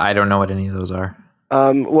 I don't know what any of those are.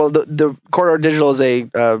 Well, the Corridor Digital is a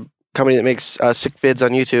company that makes sick vids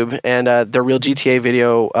on YouTube, and their Real GTA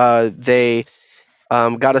video, they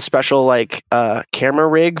got a special camera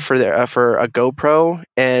rig for a GoPro,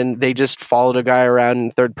 and they just followed a guy around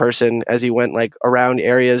in third person as he went around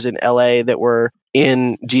areas in LA that were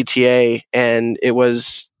in GTA, and it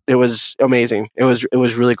was amazing. It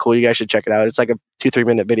was really cool. You guys should check it out. It's like a 2-3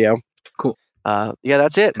 minute video. Cool. Yeah,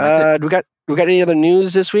 that's it. We got any other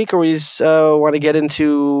news this week, or we want to get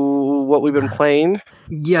into what we've been playing?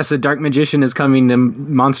 Yes, a Dark Magician is coming to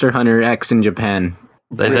Monster Hunter X in Japan.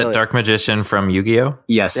 Is that Dark Magician from Yu-Gi-Oh?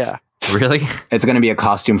 Yes. Yeah. Really? It's going to be a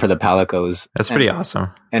costume for the Palicos. That's pretty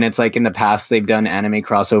awesome. And it's like in the past they've done anime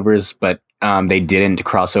crossovers, but they didn't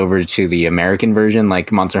cross over to the American version.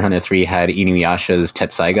 Like Monster Hunter 3 had Inuyasha's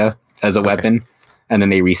Tetsaiga as a weapon, and then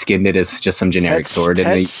they reskinned it as just some generic sword.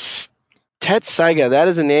 Tetsaiga, that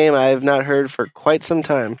is a name I have not heard for quite some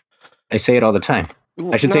time. I say it all the time.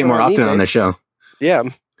 I should say it more often on the show. Yeah.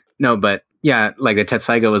 No, but yeah, like the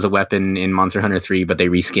Tetsaiga was a weapon in Monster Hunter 3, but they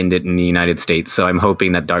reskinned it in the United States. So I'm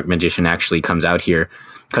hoping that Dark Magician actually comes out here.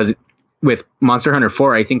 Because with Monster Hunter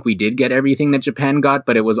 4, I think we did get everything that Japan got,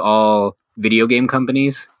 but it was all video game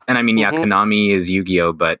companies. And I mean, yeah, Konami is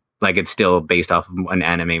Yu-Gi-Oh, but it's still based off of an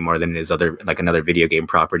anime more than it is another video game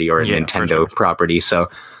property or a Nintendo property. So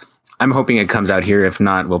I'm hoping it comes out here. If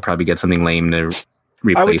not, we'll probably get something lame to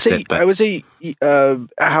replace it. But I would say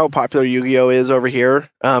how popular Yu-Gi-Oh is over here,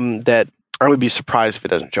 that I would be surprised if it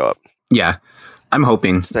doesn't show up. Yeah, I'm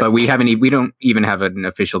hoping, but we don't even have an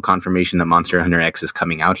official confirmation that Monster Hunter X is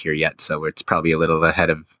coming out here yet. So it's probably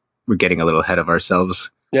we're getting a little ahead of ourselves.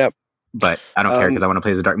 Yep. But I don't care because I want to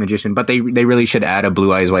play as a Dark Magician. But they really should add a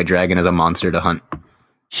Blue Eyes White Dragon as a monster to hunt.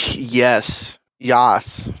 Yes. Derek,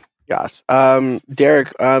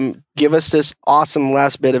 give us this awesome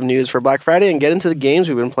last bit of news for Black Friday and get into the games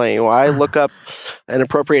we've been playing while I look up an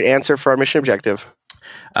appropriate answer for our mission objective.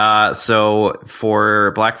 So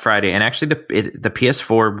for Black Friday, and actually the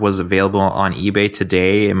PS4 was available on eBay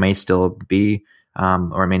today. It may still be,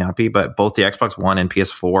 or it may not be, but both the Xbox One and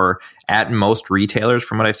PS4 at most retailers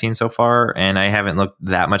from what I've seen so far, and I haven't looked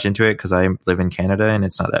that much into it because I live in Canada and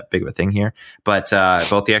it's not that big of a thing here, but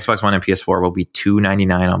both the Xbox One and PS4 will be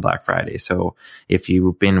 $299 on Black Friday. So if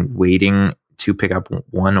you've been waiting to pick up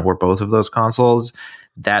one or both of those consoles,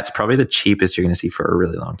 that's probably the cheapest you're going to see for a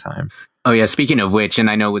really long time. Oh yeah, speaking of which,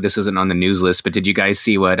 and I know this isn't on the news list, but did you guys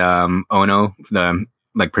see what Ono, the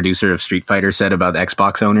producer of Street Fighter, said about the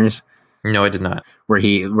Xbox owners? No, I did not. Where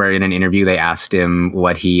in an interview they asked him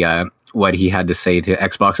what he had to say to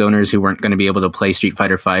Xbox owners who weren't going to be able to play Street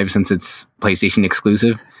Fighter 5 since it's PlayStation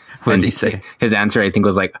exclusive. What did he say? His answer, I think,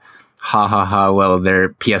 was like, "Ha ha ha! Well, their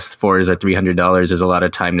PS4s are $300. There's a lot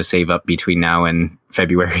of time to save up between now and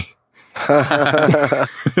February."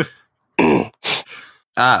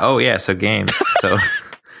 Oh yeah, so games.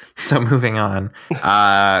 So moving on.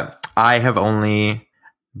 I have only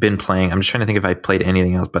been playing. I'm just trying to think if I played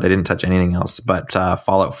anything else, but I didn't touch anything else. But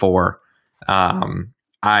Fallout 4.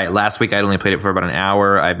 Last week I'd only played it for about an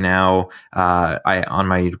hour. I've now on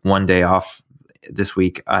my one day off this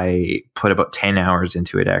week, I put about 10 hours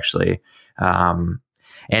into it actually. And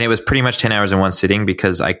it was pretty much 10 hours in one sitting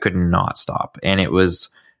because I could not stop. And it was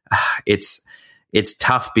it's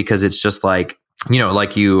tough because it's just like,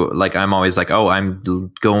 I'm always like, oh, I'm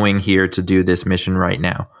going here to do this mission right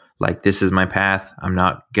now. Like, this is my path. I'm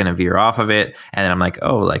not going to veer off of it. And then I'm like,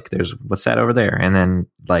 oh, like, there's what's that over there? And then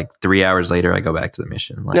like 3 hours later, I go back to the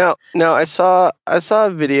mission. Like, no, I saw a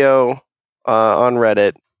video on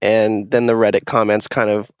Reddit, and then the Reddit comments kind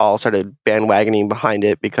of all started bandwagoning behind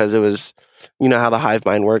it because it was, how the hive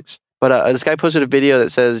mind works. But this guy posted a video that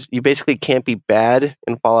says you basically can't be bad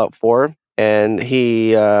in Fallout 4. And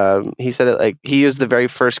he said that, like, he used the very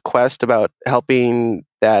first quest about helping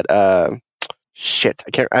that I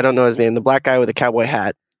don't know his name, the black guy with the cowboy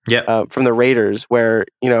hat, from the Raiders, where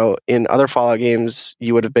in other Fallout games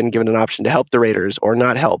you would have been given an option to help the Raiders or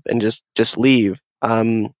not help and just leave,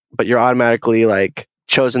 but you're automatically like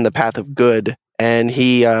chosen the path of good. And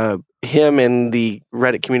him and the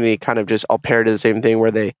Reddit community kind of just all parroted the same thing, where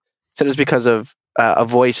they said it's because of a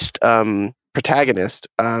voiced protagonist.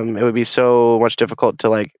 It would be so much difficult to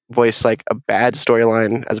like voice like a bad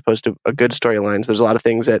storyline as opposed to a good storyline. So there's a lot of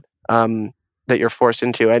things that you're forced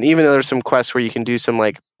into. And even though there's some quests where you can do some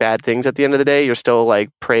like bad things at the end of the day, you're still like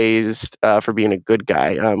praised for being a good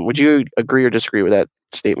guy. Would you agree or disagree with that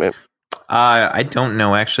statement? I don't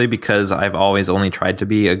know actually, because I've always only tried to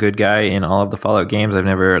be a good guy in all of the Fallout games. I've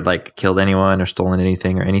never like killed anyone or stolen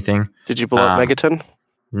anything or anything. Did you blow up Megaton?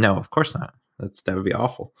 No, of course not. That would be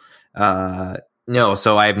awful. No,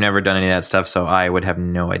 so I've never done any of that stuff, so I would have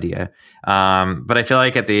no idea. But I feel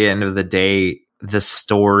like at the end of the day, the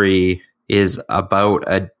story is about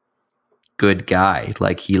a good guy.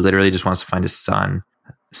 Like, he literally just wants to find his son.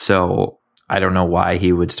 So I don't know why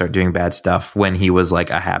he would start doing bad stuff when he was like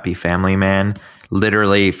a happy family man.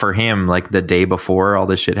 Literally for him, like the day before all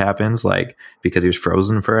this shit happens, like because he was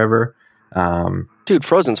frozen forever. Dude,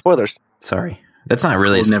 Frozen, spoilers. Sorry. That's not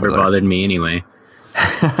really a spoiler. Never bothered me anyway.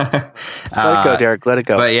 Let it go, Derek. Let it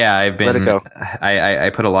go. But yeah, let it go. I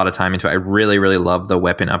put a lot of time into it. I really, really love the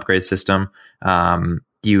weapon upgrade system.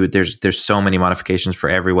 There's so many modifications for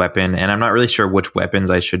every weapon, and I'm not really sure which weapons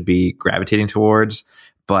I should be gravitating towards,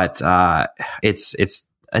 but it's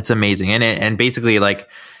amazing. And basically, like,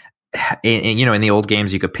 in the old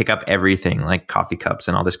games, you could pick up everything like coffee cups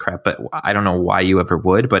and all this crap, but I don't know why you ever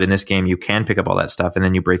would. But in this game, you can pick up all that stuff, and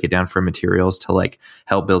then you break it down for materials to like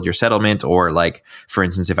help build your settlement. Or like, for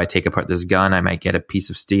instance, if I take apart this gun, I might get a piece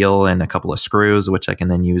of steel and a couple of screws, which I can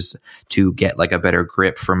then use to get like a better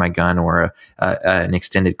grip for my gun, or an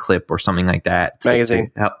extended clip or something like that.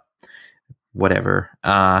 Magazine. To help, whatever.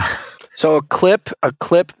 So a clip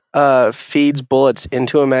feeds bullets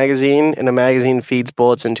into a magazine, and a magazine feeds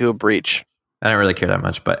bullets into a breech. I don't really care that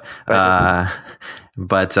much, but yeah,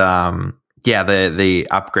 the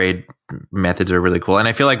upgrade methods are really cool. And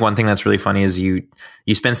I feel like one thing that's really funny is you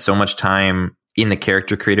spend so much time in the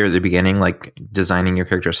character creator at the beginning, like designing your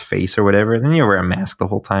character's face or whatever. And then you wear a mask the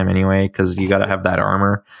whole time anyway, because you got to have that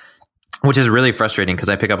armor, which is really frustrating because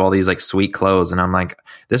I pick up all these like sweet clothes and I'm like,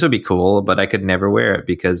 this would be cool, but I could never wear it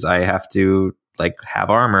because I have to like have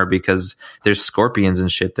armor because there's scorpions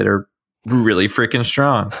and shit that are really freaking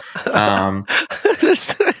strong.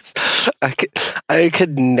 I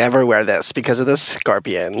could never wear this because of the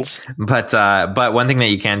scorpions. But one thing that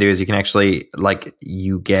you can do is you can actually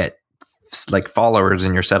you get like followers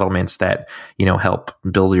in your settlements that help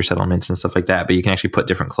build your settlements and stuff like that. But you can actually put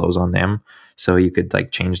different clothes on them, so you could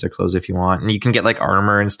like change their clothes if you want, and you can get like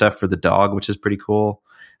armor and stuff for the dog, which is pretty cool.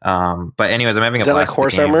 But anyways, I'm having a blast. Is that like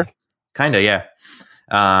horse armor? Kinda, yeah.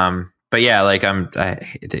 but yeah, like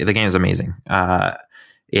the game is amazing.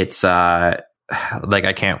 It's like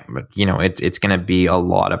I can't, it's going to be a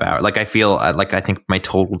lot of hours. Like I feel like I think my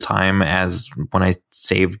total time as when I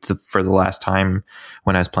saved for the last time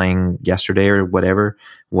when I was playing yesterday or whatever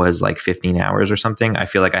was like 15 hours or something. I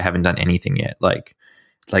feel like I haven't done anything yet. Like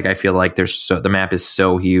I feel like the map is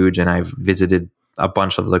so huge and I've visited a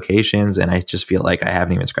bunch of locations and I just feel like I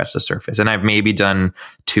haven't even scratched the surface. And I've maybe done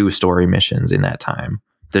 2 story missions in that time.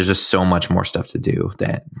 There's just so much more stuff to do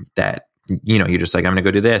that you're just like, I'm going to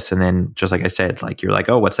go do this. And then just like I said, like, you're like,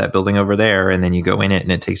 oh, what's that building over there? And then you go in it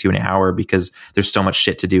and it takes you an hour because there's so much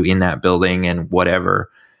shit to do in that building and whatever.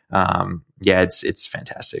 It's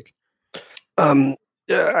fantastic. I'm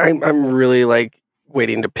really like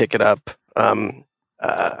waiting to pick it up.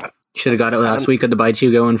 Should have got it last week at the buy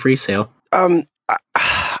 2 go on free sale.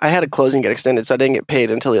 I had a closing get extended, so I didn't get paid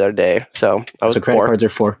until the other day. So I was the credit cards are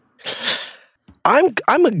for. I'm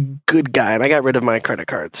a good guy, and I got rid of my credit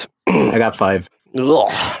cards. I got 5.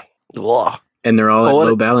 Ugh. And they're all at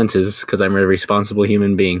low balances because I'm a responsible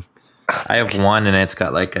human being. I have 1 and it's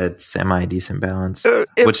got like a semi-decent balance,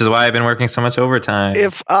 which is why I've been working so much overtime.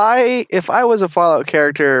 If I was a Fallout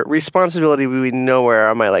character, responsibility would be nowhere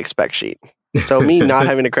on my like spec sheet. So me not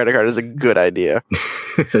having a credit card is a good idea.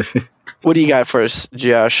 What do you got for us,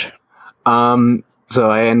 Josh? So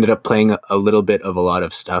I ended up playing a little bit of a lot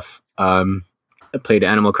of stuff. I played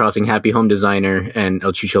Animal Crossing Happy Home Designer, and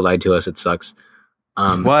El Chicho lied to us. It sucks.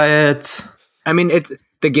 What? I mean, it's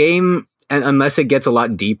the game, and unless it gets a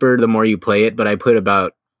lot deeper, the more you play it. But I put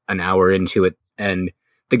about an hour into it, and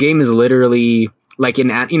the game is literally like in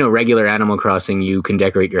regular Animal Crossing, you can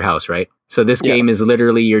decorate your house, right? So this game is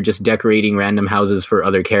literally you're just decorating random houses for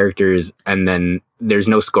other characters, and then there's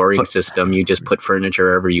no scoring system. You just put furniture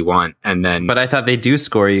wherever you want, and then. But I thought they do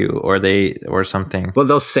score you, or something. Well,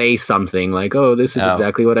 they'll say something like, "Oh, this is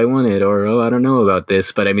exactly what I wanted," or "Oh, I don't know about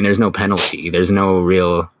this." But I mean, there's no penalty. There's no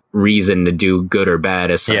real reason to do good or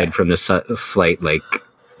bad aside from the slight like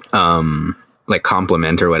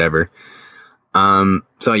compliment or whatever.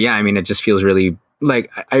 So yeah, I mean, it just feels really.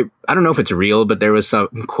 Like, I don't know if it's real, but there was some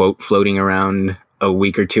quote floating around a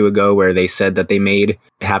week or 2 ago where they said that they made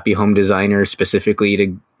Happy Home Designer specifically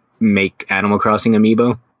to make Animal Crossing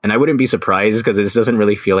amiibo. And I wouldn't be surprised because this doesn't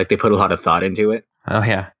really feel like they put a lot of thought into it. Oh,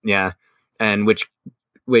 yeah. Yeah. And which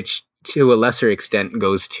to a lesser extent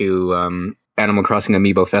goes to Animal Crossing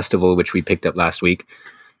Amiibo Festival, which we picked up last week.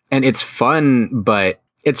 And it's fun, but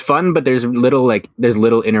there's little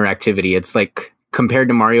interactivity. It's like compared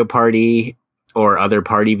to Mario Party or other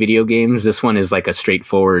party video games, this one is like a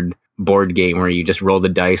straightforward board game where you just roll the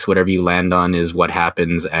dice, whatever you land on is what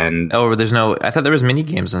happens. And I thought there was mini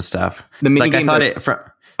games and stuff. The mini games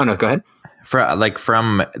oh no, go ahead.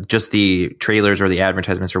 From just the trailers or the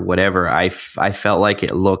advertisements or whatever, I felt like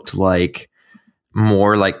it looked like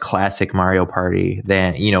more like classic Mario Party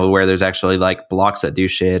than, where there's actually like blocks that do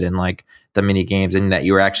shit and like the mini games, and that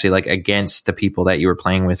you were actually like against the people that you were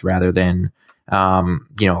playing with rather than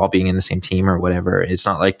all being in the same team or whatever. It's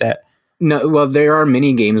not like that. No, well, there are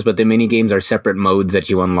mini games, but the mini games are separate modes that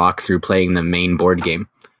you unlock through playing the main board game.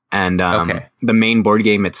 And the main board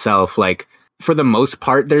game itself, like for the most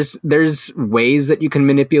part, there's ways that you can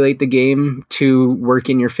manipulate the game to work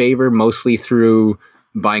in your favor, mostly through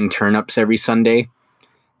buying turnips every Sunday.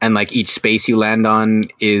 And like each space you land on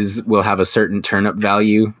will have a certain turnip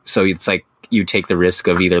value. So it's like you take the risk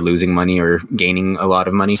of either losing money or gaining a lot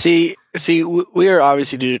of money. See, we are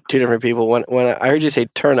obviously two different people. When I heard you say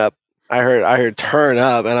turnip, I heard turn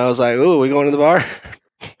up, and I was like, "Ooh, we going to the bar?"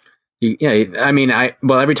 Yeah, I mean,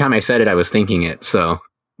 every time I said it, I was thinking it. So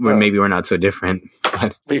maybe we're not so different.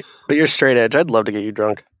 But you're straight edge. I'd love to get you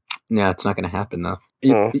drunk. Yeah, it's not going to happen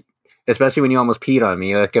though. Especially when you almost peed on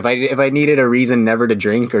me. Like if I needed a reason never to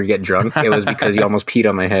drink or get drunk, it was because you almost peed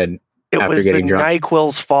on my head. It was the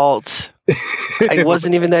NyQuil's fault. I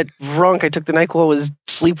wasn't even that drunk. I took the NyQuil, was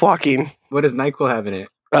sleepwalking. What does NyQuil have in it?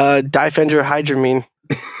 Diphenhydramine.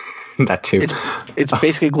 That too. It's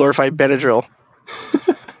basically glorified Benadryl.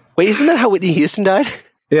 Wait, isn't that how Whitney Houston died?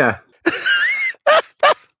 Yeah.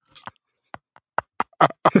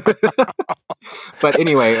 But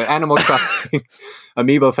anyway, Animal Crossing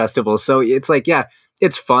Amiibo Festival. So it's like, yeah,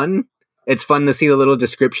 it's fun. It's fun to see the little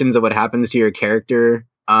descriptions of what happens to your character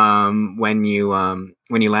when you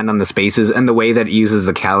land on the spaces, and the way that it uses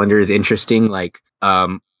the calendar is interesting. Like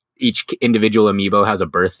each individual amiibo has a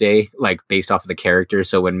birthday, like based off of the character.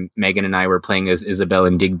 So when Megan and I were playing as Isabel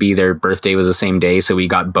and Digby, their birthday was the same day, so we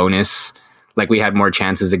got bonus. Like we had more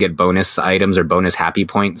chances to get bonus items or bonus happy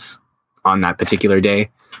points on that particular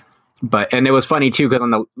day. And it was funny too, because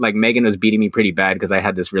on the, like, Megan was beating me pretty bad because I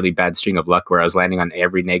had this really bad string of luck where I was landing on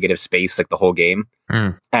every negative space like the whole game.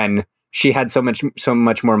 And she had so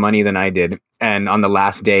much more money than I did. And on the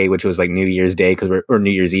last day, which was like New Year's Day or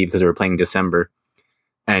New Year's Eve, because we were playing December,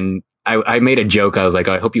 and I made a joke. I was like,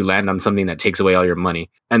 oh, I hope you land on something that takes away all your money.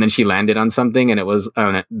 And then she landed on something, and it was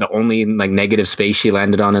the only like negative space she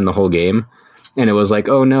landed on in the whole game. And it was like,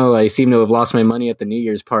 oh no, I seem to have lost my money at the New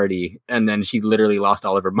Year's party. And then she literally lost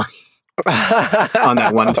all of her money on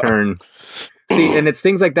that one turn. See, and it's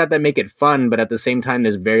things like that make it fun, but at the same time,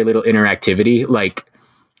 there's very little interactivity.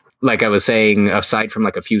 Like I was saying, aside from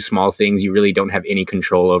like a few small things, you really don't have any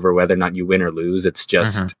control over whether or not you win or lose. It's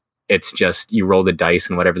just you roll the dice,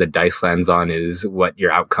 and whatever the dice lands on is what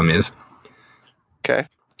your outcome is. Okay.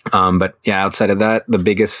 But yeah, outside of that, the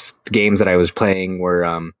biggest games that I was playing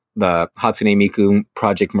were the Hatsune Miku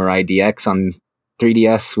Project Mirai DX on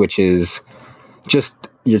 3DS, which is just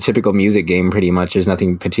your typical music game pretty much. There's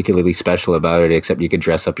nothing particularly special about it except you could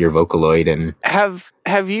dress up your Vocaloid. And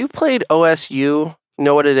have you played OSU?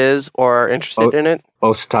 Know what it is or are interested in it?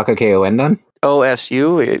 Osutaka Keo Endan?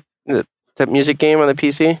 OSU? That music game on the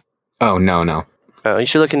PC? Oh, no. Oh, you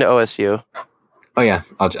should look into OSU. Oh yeah,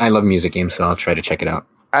 I love music games, so I'll try to check it out.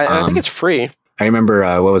 I think it's free. I remember,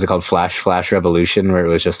 what was it called? Flash Revolution, where it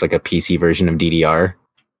was just like a PC version of DDR.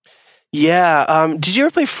 Yeah. Did you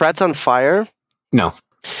ever play Frets on Fire? No.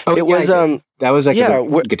 Oh, it was that was like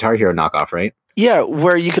a Guitar Hero knockoff, right? Yeah,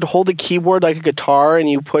 where you could hold the keyboard like a guitar and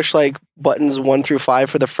you push like buttons 1 through 5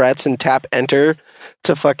 for the frets and tap enter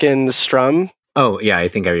to fucking strum. Oh yeah, I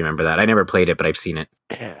think I remember that. I never played it, but I've seen it.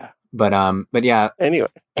 Yeah. But yeah. Anyway.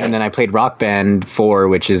 And then I played Rock Band 4,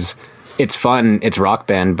 which is, it's fun, it's Rock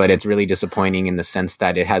Band, but it's really disappointing in the sense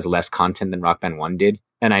that it has less content than Rock Band 1 did.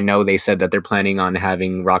 And I know they said that they're planning on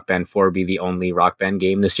having Rock Band 4 be the only Rock Band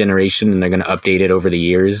game this generation, and they're going to update it over the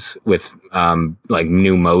years with like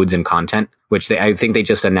new modes and content, which I think they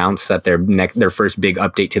just announced that their first big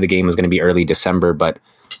update to the game is going to be early December. But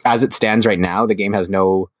as it stands right now, the game has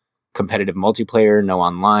no competitive multiplayer, no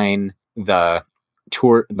online. The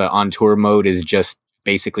on tour mode is just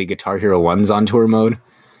basically Guitar Hero 1's on tour mode.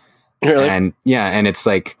 Really? And yeah, and it's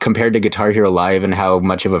like, compared to Guitar Hero Live and how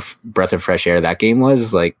much of a breath of fresh air that game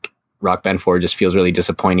was, like Rock Band 4 just feels really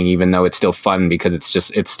disappointing, even though it's still fun because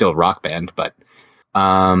it's still Rock Band. But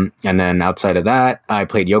and then outside of that, I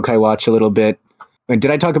played Yokai Watch a little bit. Did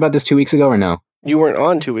I talk about this 2 weeks ago or no? You weren't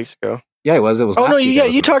on 2 weeks ago. Yeah, it was. It was. Oh no,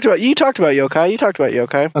 you talked about Yokai. You talked about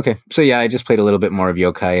Yokai. Okay, so yeah, I just played a little bit more of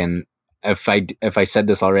Yokai, and if I said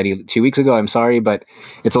this already 2 weeks ago, I'm sorry, but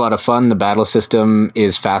it's a lot of fun. The battle system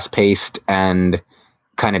is fast paced and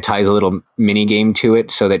kind of ties a little mini game to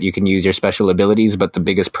it so that you can use your special abilities. But the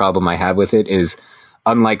biggest problem I have with it is,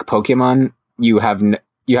 unlike Pokemon, you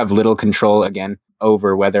have little control again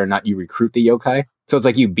over whether or not you recruit the yokai. So it's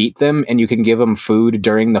like you beat them and you can give them food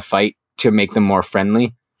during the fight to make them more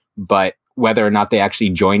friendly, but whether or not they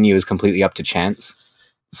actually join you is completely up to chance.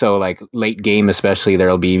 So like late game especially,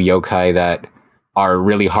 there'll be yokai that are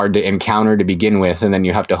really hard to encounter to begin with, and then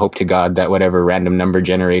you have to hope to God that whatever random number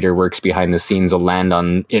generator works behind the scenes will land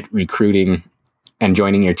on it recruiting and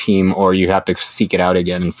joining your team, or you have to seek it out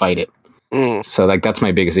again and fight it. So like that's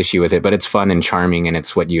my biggest issue with it, but it's fun and charming, and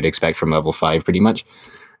it's what you'd expect from level 5 pretty much.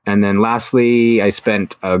 And then lastly, I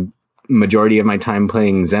spent a majority of my time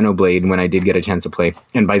playing Xenoblade when I did get a chance to play.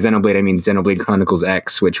 And by Xenoblade, I mean Xenoblade Chronicles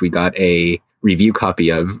X, which we got a review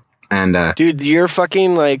copy of. And dude, your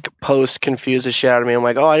fucking like post confused the shit out of me. I'm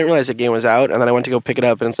like, oh, I didn't realize the game was out, and then I went to go pick it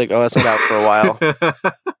up, and it's like, oh, that's not out for a while.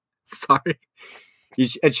 Sorry,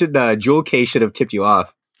 Jewel Case should have tipped you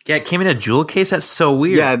off. Yeah, it came in a jewel case. That's so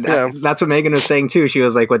weird. Yeah, that's what Megan was saying too. She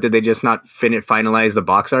was like, "What, did they just not finalize the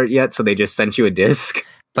box art yet? So they just sent you a disc?"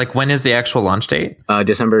 Like, when is the actual launch date?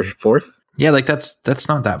 December 4th. Yeah, like that's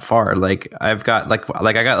not that far. Like I've got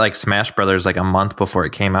I got like Smash Brothers like a month before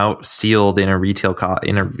it came out, sealed in a retail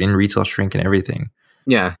in retail shrink and everything.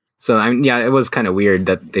 Yeah. So it was kind of weird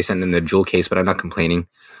that they sent in the jewel case, but I'm not complaining.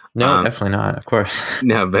 No, definitely not. Of course.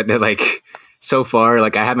 No, but like so far,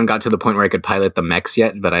 like I haven't got to the point where I could pilot the mechs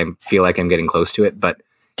yet, but I feel like I'm getting close to it. But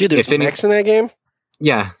dude, there's mechs in that game?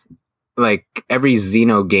 Yeah. Like every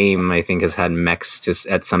Xeno game, I think, has had mechs just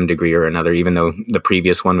at some degree or another, even though the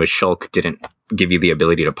previous one with Shulk didn't give you the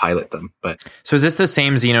ability to pilot them. But so is this the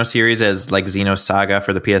same Xeno series as like Xeno Saga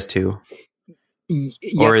for the PS2? Yes,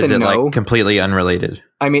 or is it no. Like completely unrelated?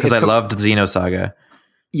 I mean, because I loved Xeno Saga.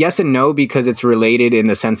 Yes and no, because it's related in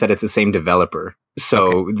the sense that it's the same developer.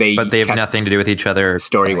 So okay. But they have nothing to do with each other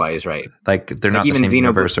story-wise, right? Like they're not the same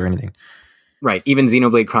universe or anything. Right. Even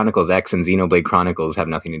Xenoblade Chronicles X and Xenoblade Chronicles have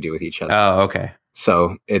nothing to do with each other. Oh, okay.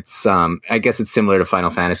 So it's I guess it's similar to Final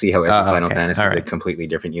Fantasy. However, Final Fantasy is a completely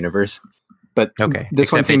different universe. But this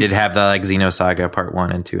Except they did have the like Xenosaga Part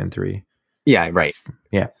 1 and 2 and 3. Yeah, right.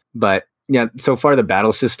 Yeah. But yeah, so far the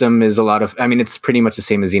battle system is it's pretty much the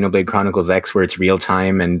same as Xenoblade Chronicles X, where it's real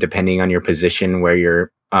time, and depending on your position where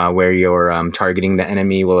you're targeting the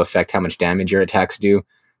enemy will affect how much damage your attacks do.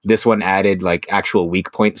 This one added like actual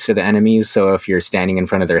weak points to the enemies. So if you're standing in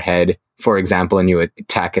front of their head, for example, and you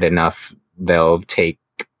attack it enough, they'll take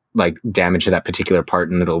like damage to that particular part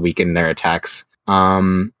and it'll weaken their attacks.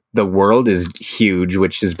 The world is huge,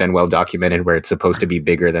 which has been well documented, where it's supposed to be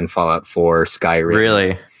bigger than Fallout 4, Skyrim.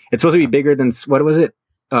 Really? It's supposed to be bigger than, what was it?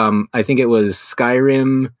 I think it was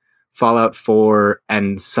Skyrim, Fallout 4,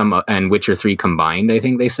 and Witcher 3 combined, I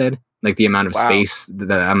think they said. Like the amount of space,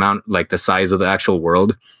 the amount, like the size of the actual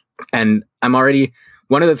world. And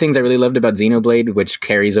one of the things I really loved about Xenoblade, which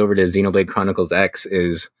carries over to Xenoblade Chronicles X,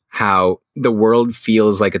 is how the world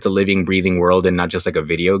feels like it's a living, breathing world and not just like a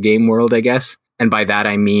video game world, I guess. And by that,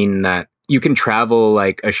 I mean that you can travel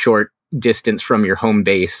like a short distance from your home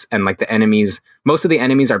base, and like most of the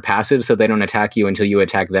enemies are passive, so they don't attack you until you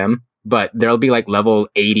attack them. But there'll be like level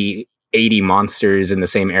 80 monsters in the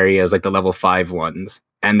same area as like the level 5 ones.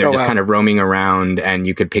 And they're kind of roaming around, and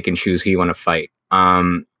you could pick and choose who you want to fight.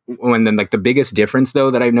 When then like the biggest difference though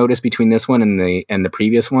that I've noticed between this one and the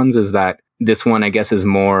previous ones is that this one, I guess, is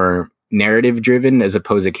more narrative driven as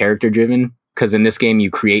opposed to character driven. Because in this game,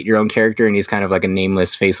 you create your own character, and he's kind of like a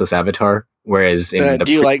nameless, faceless avatar. Whereas in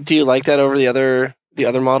do you like that over the other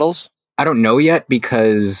models? I don't know yet,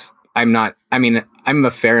 because I'm not. I mean, I'm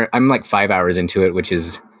like 5 hours into it, which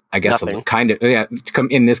is, I guess, in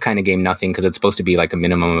this kind of game, nothing, because it's supposed to be like a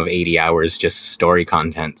minimum of 80 hours just story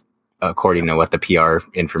content, according to what the PR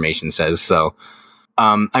information says. So,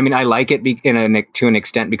 I mean, I like it to an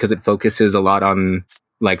extent because it focuses a lot on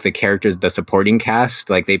like the characters, the supporting cast.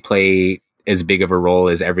 Like they play as big of a role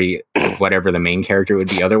as whatever the main character would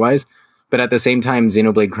be otherwise. But at the same time,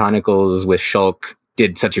 Xenoblade Chronicles with Shulk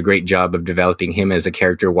did such a great job of developing him as a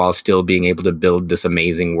character while still being able to build this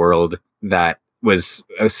amazing world that was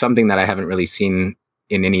something that I haven't really seen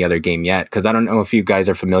in any other game yet. Because I don't know if you guys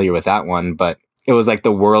are familiar with that one, but it was like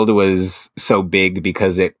the world was so big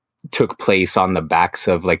because it took place on the backs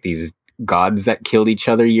of like these gods that killed each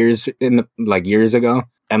other years ago,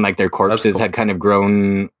 and like their corpses had kind of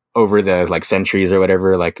grown over the like centuries or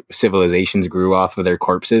whatever. Like civilizations grew off of their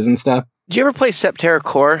corpses and stuff. Did you ever play Septerra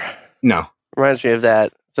Core? No. Reminds me of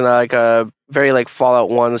that. It's like a very like Fallout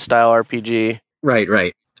 1 style RPG. Right.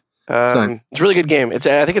 It's a really good game. I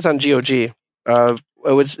think it's on GOG.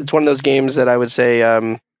 It's one of those games that I would say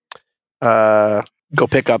go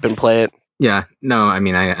pick up and play it. Yeah, no, I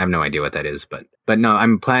mean, I have no idea what that is, but no,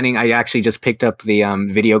 I actually just picked up the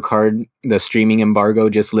video card. The streaming embargo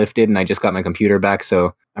just lifted, and I just got my computer back,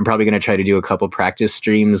 so I'm probably going to try to do a couple practice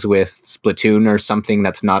streams with Splatoon or something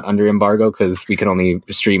that's not under embargo, because we can only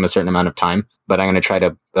stream a certain amount of time. But I'm going to try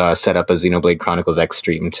to set up a Xenoblade Chronicles X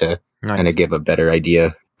stream to kind of give a better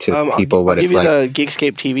idea to people what it's like. I'll give you the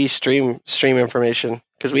Geekscape TV stream information,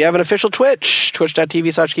 because we have an official Twitch,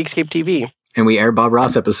 twitch.tv/Geekscape TV. And we air Bob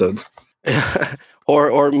Ross episodes.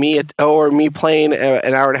 or me playing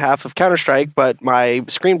an hour and a half of Counter-Strike, but my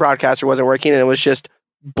screen broadcaster wasn't working and it was just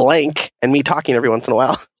blank, and me talking every once in a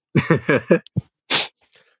while. Is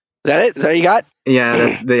that it? Is that what you got?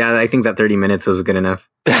 Yeah, I think that 30 minutes was good enough.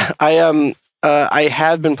 I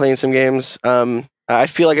have been playing some games. I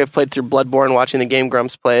feel like I've played through Bloodborne watching the Game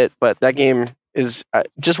Grumps play it, but that game is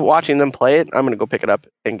just watching them play it. I'm going to go pick it up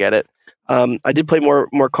and get it. I did play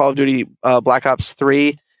more Call of Duty Black Ops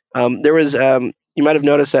 3. There was you might have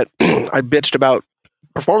noticed that I bitched about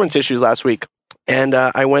performance issues last week, and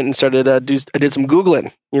I went and started I did some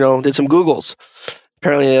Googling, did some Googles.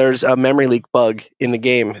 Apparently there's a memory leak bug in the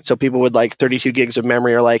game. So people with like 32 gigs of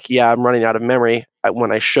memory are like, yeah, I'm running out of memory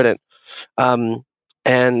when I shouldn't. And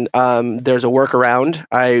there's a workaround.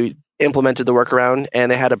 I implemented the workaround,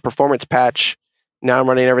 and they had a performance patch. Now I'm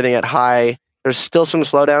running everything at high. There's still some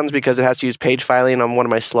slowdowns because it has to use page filing on one of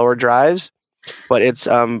my slower drives, but it's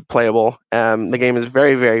playable. The game is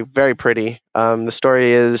very, very, very pretty. The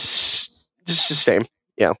story is just the same.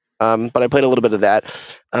 Yeah. But I played a little bit of that.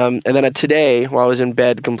 And then today, while I was in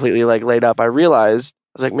bed completely like laid up, I realized,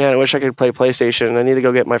 I was like, man, I wish I could play PlayStation. I need to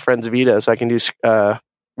go get my friend's Vita so I can do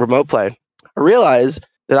remote play. I realized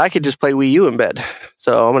that I could just play Wii U in bed.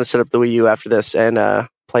 So I'm going to set up the Wii U after this and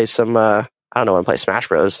play some, I don't know, play Smash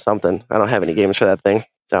Bros. Something. I don't have any games for that thing.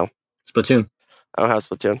 So Splatoon. I don't have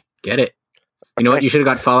Splatoon. Get it. You know what? You should have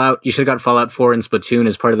got Fallout. You should have got Fallout 4 and Splatoon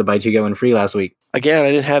as part of the buy two get one free last week. Again,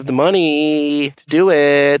 I didn't have the money to do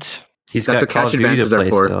it. He's got Call of Duty to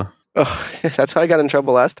play still. Oh, that's how I got in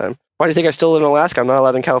trouble last time. Why do you think I still live in Alaska? I'm not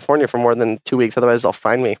allowed in California for more than 2 weeks, otherwise they'll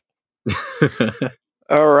fine me.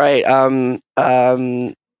 All right.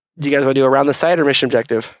 Do you guys want to do around the site or mission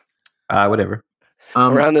objective? Whatever.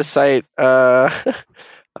 Around the site. The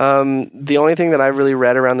only thing that I really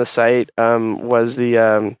read around the site was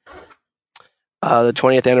the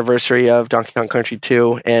 20th anniversary of Donkey Kong Country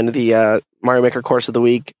 2 and the Mario Maker Course of the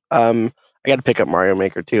Week. I got to pick up Mario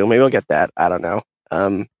Maker 2. Maybe I'll get that. I don't know.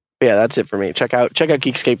 But yeah, that's it for me. Check out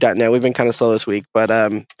Geekscape.net. We've been kind of slow this week, but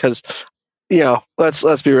because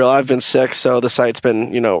let's be real. I've been sick, so the site's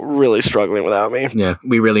been really struggling without me. Yeah,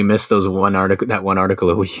 we really missed that one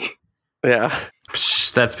article a week. Yeah,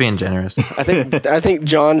 Psh, that's being generous. I think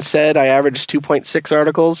John said I averaged 2.6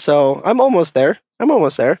 articles, so I'm almost there. I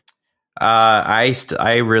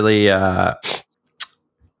really I'm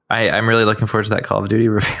really looking forward to that Call of Duty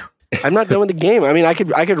review. I'm not done with the game. I mean, I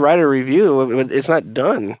could write a review. It's not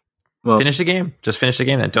done. Well, finish the game. Just finish the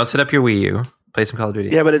game. Then don't set up your Wii U. Play some Call of Duty.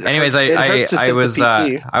 Yeah, but anyways,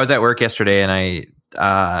 I was at work yesterday and I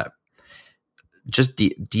just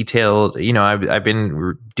detailed. I've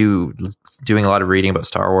been doing a lot of reading about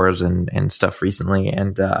Star Wars and stuff recently,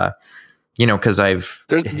 and because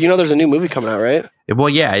there's a new movie coming out, right? Well,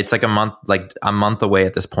 yeah, it's like a month away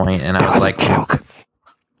at this point, and I was like, joke.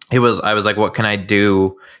 I was like, what can I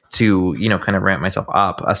do to kind of ramp myself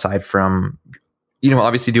up aside from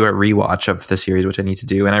obviously do a rewatch of the series, which I need to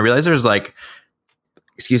do, and I realized there's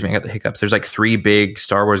excuse me, I got the hiccups. There's 3 big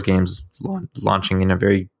Star Wars games launching in a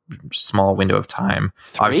very small window of time.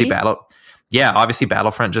 3? Obviously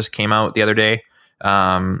Battlefront just came out the other day,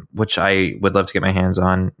 which I would love to get my hands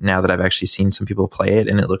on now that I've actually seen some people play it,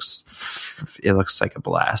 and it looks like a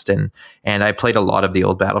blast. And I played a lot of the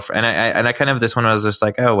old Battlefront, and I kind of, this one I was just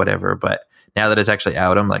like, oh, whatever. But now that it's actually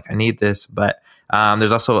out, I'm like, I need this. But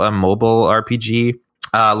there's also a mobile RPG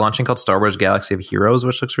launching called Star Wars Galaxy of Heroes,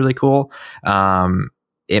 which looks really cool.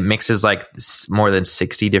 It mixes more than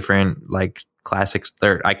 60 different classics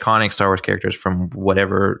or iconic Star Wars characters from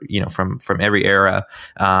whatever, from every era.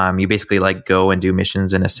 You basically go and do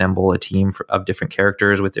missions and assemble a team of different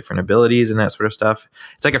characters with different abilities and that sort of stuff.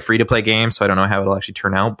 It's like a free to play game, so I don't know how it'll actually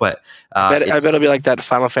turn out, but I bet it'll be like that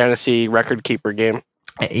Final Fantasy record keeper game.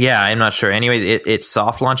 Yeah, I'm not sure. Anyways, it's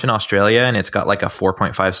soft launch in Australia, and it's got a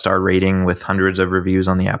 4.5 star rating with hundreds of reviews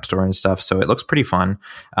on the App Store and stuff. So it looks pretty fun.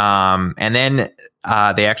 And then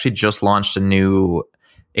they actually just launched a new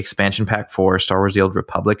expansion pack for Star Wars: The Old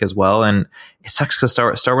Republic as well. And it sucks because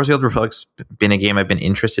Star Wars: The Old Republic's been a game I've been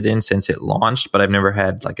interested in since it launched, but I've never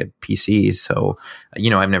had a PC. So,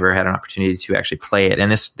 I've never had an opportunity to actually play it.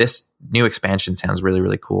 And this new expansion sounds really,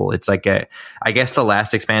 really cool. It's I guess the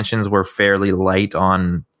last expansions were fairly light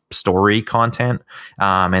on story content.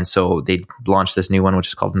 And so they launched this new one, which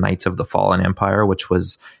is called Knights of the Fallen Empire, which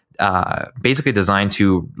was basically designed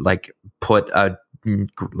to put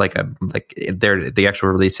the actual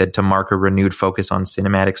release said to mark a renewed focus on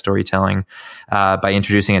cinematic storytelling by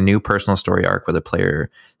introducing a new personal story arc where the player's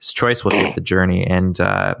choice will take the journey. And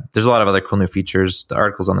there's a lot of other cool new features. The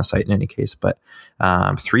article's on the site in any case, but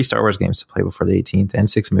 3 Star Wars games to play before the 18th and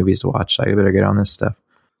 6 movies to watch. So I better get on this stuff.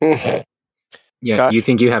 Yeah, Gosh. You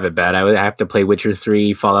think you have it bad. I would have to play Witcher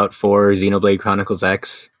 3, Fallout 4, Xenoblade Chronicles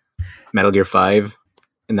X, Metal Gear 5,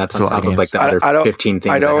 and that's on top of the other 15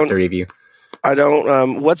 things I have to review. I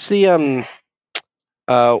don't. What's the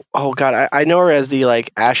oh god, I know her as the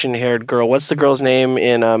ashen-haired girl. What's the girl's name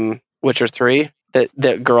in Witcher 3 that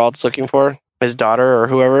Geralt's looking for? His daughter or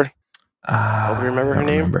whoever? Nobody remember her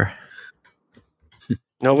name?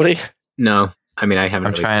 Nobody? No, I mean I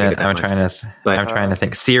haven't. I'm trying to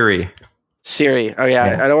think. Siri. Oh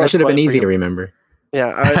yeah. I don't want that should have been easy to remember.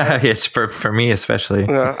 Yeah, it's for me especially.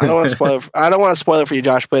 Yeah, I don't want to spoil it. I don't want to spoil it for you,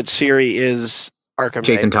 Josh. But Siri is Arkham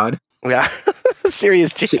Jason Knight. Todd. Yeah, Siri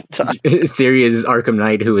is Jason Todd. Siri is Arkham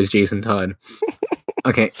Knight, who is Jason Todd.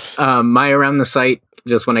 Okay, my around the site.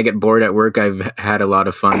 Just when I get bored at work, I've had a lot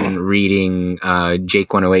of fun reading Jake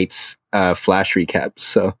 108's Flash recaps.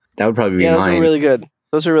 So that would probably be mine. Those are really good.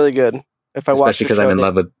 Those are really good. If I watch, especially because I'm in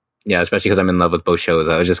love with especially because I'm in love with both shows.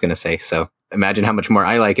 I was just gonna say. So imagine how much more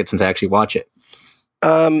I like it since I actually watch it.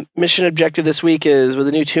 Mission objective this week is with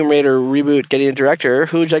the new Tomb Raider reboot getting a director.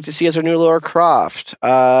 Who would you like to see as our new Lara Croft?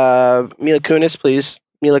 Mila Kunis, please.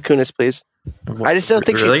 I just don't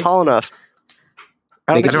think she's tall enough.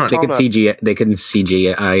 They could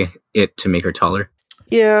CGI it to make her taller.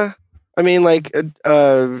 Yeah, I mean,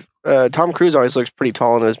 Tom Cruise always looks pretty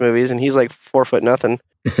tall in his movies, and he's 4 foot nothing.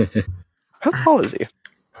 How tall is he?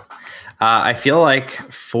 I feel like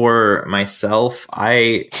for myself,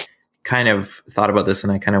 I kind of thought about this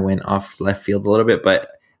and I kind of went off left field a little bit, but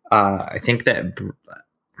I think that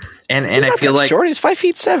And He's I not feel that like short. He's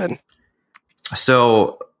 5'7".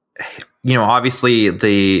 so, obviously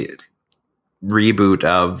the reboot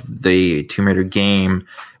of the Tomb Raider game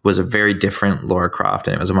was a very different Lara Croft,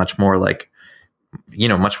 and it was a much more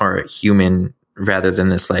much more human rather than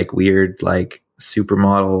this like weird like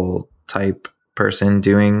supermodel type person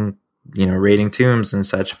doing raiding tombs and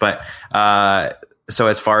such. But so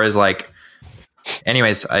as far as like,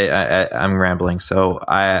 anyways, I'm rambling. So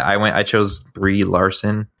I chose Brie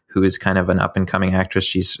Larson, who is kind of an up and coming actress.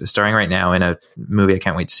 She's starring right now in a movie I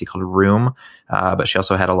can't wait to see called Room. But she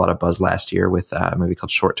also had a lot of buzz last year with a movie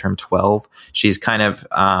called Short Term 12. She's kind of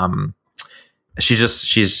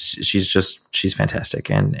she's fantastic,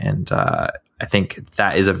 and I think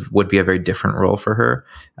that would be a very different role for her.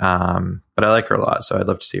 But I like her a lot, so I'd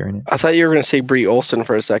love to see her in it. I thought you were going to say Brie Olson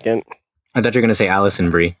for a second. I thought you were going to say Allison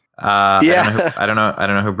Brie. Yeah, I don't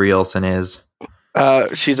know who Brie Olson is.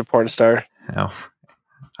 She's a porn star. Oh,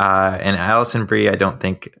 and Allison Brie, I don't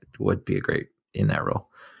think would be a great in that role.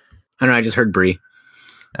 I don't know. I just heard Brie.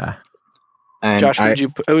 And Josh,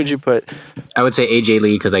 who would you put? I would say AJ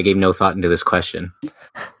Lee because I gave no thought into this question.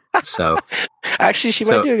 So actually, she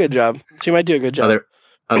might do a good job.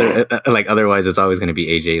 Otherwise, it's always going to be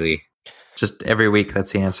AJ Lee. Just every week,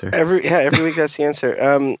 that's the answer. Every week, that's the answer.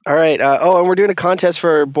 All right. And we're doing a contest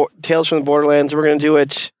for Tales from the Borderlands. We're going to do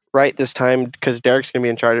it right this time because Derek's going to be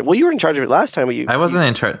in charge of it. Well, you were in charge of it last time. I wasn't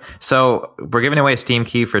in charge. So we're giving away a Steam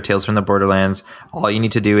key for Tales from the Borderlands. All you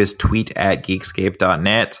need to do is tweet at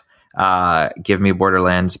Geekscape.net. Give me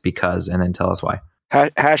Borderlands because, and then tell us why.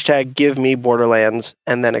 Hashtag give me Borderlands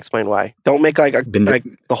and then explain why. Don't make like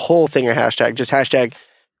the whole thing a hashtag. Just hashtag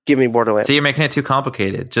give me Borderlands. See, you're making it too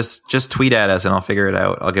complicated. Just tweet at us and I'll figure it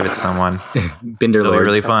out. I'll give it to someone. Binder It'll be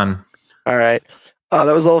really fun. All right. That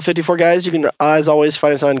was level 54, guys. You can, as always,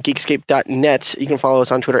 find us on Geekscape.net. You can follow us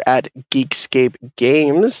on Twitter at Geekscape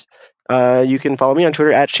Games. You can follow me on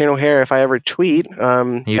Twitter at Shane O'Hare if I ever tweet.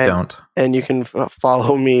 Don't. And you can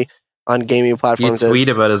follow me on gaming platforms. You tweet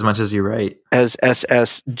about as much as you write. As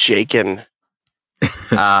SS Jakin.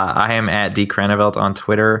 I am at D Cranevelt on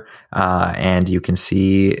Twitter, and you can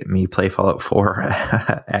see me play Fallout 4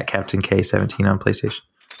 at Captain K17 on PlayStation.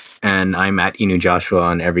 And I'm at Inu Joshua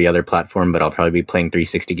on every other platform, but I'll probably be playing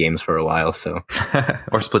 360 games for a while. So,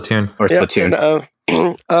 or Splatoon,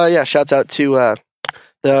 And, shouts out to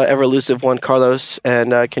the ever elusive one, Carlos,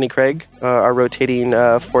 and Kenny Craig, our rotating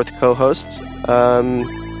fourth co-hosts. So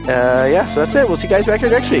that's it. We'll see you guys back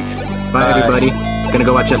here next week. Bye. Everybody. Gonna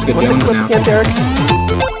go watch Jessica Jones now. Derek.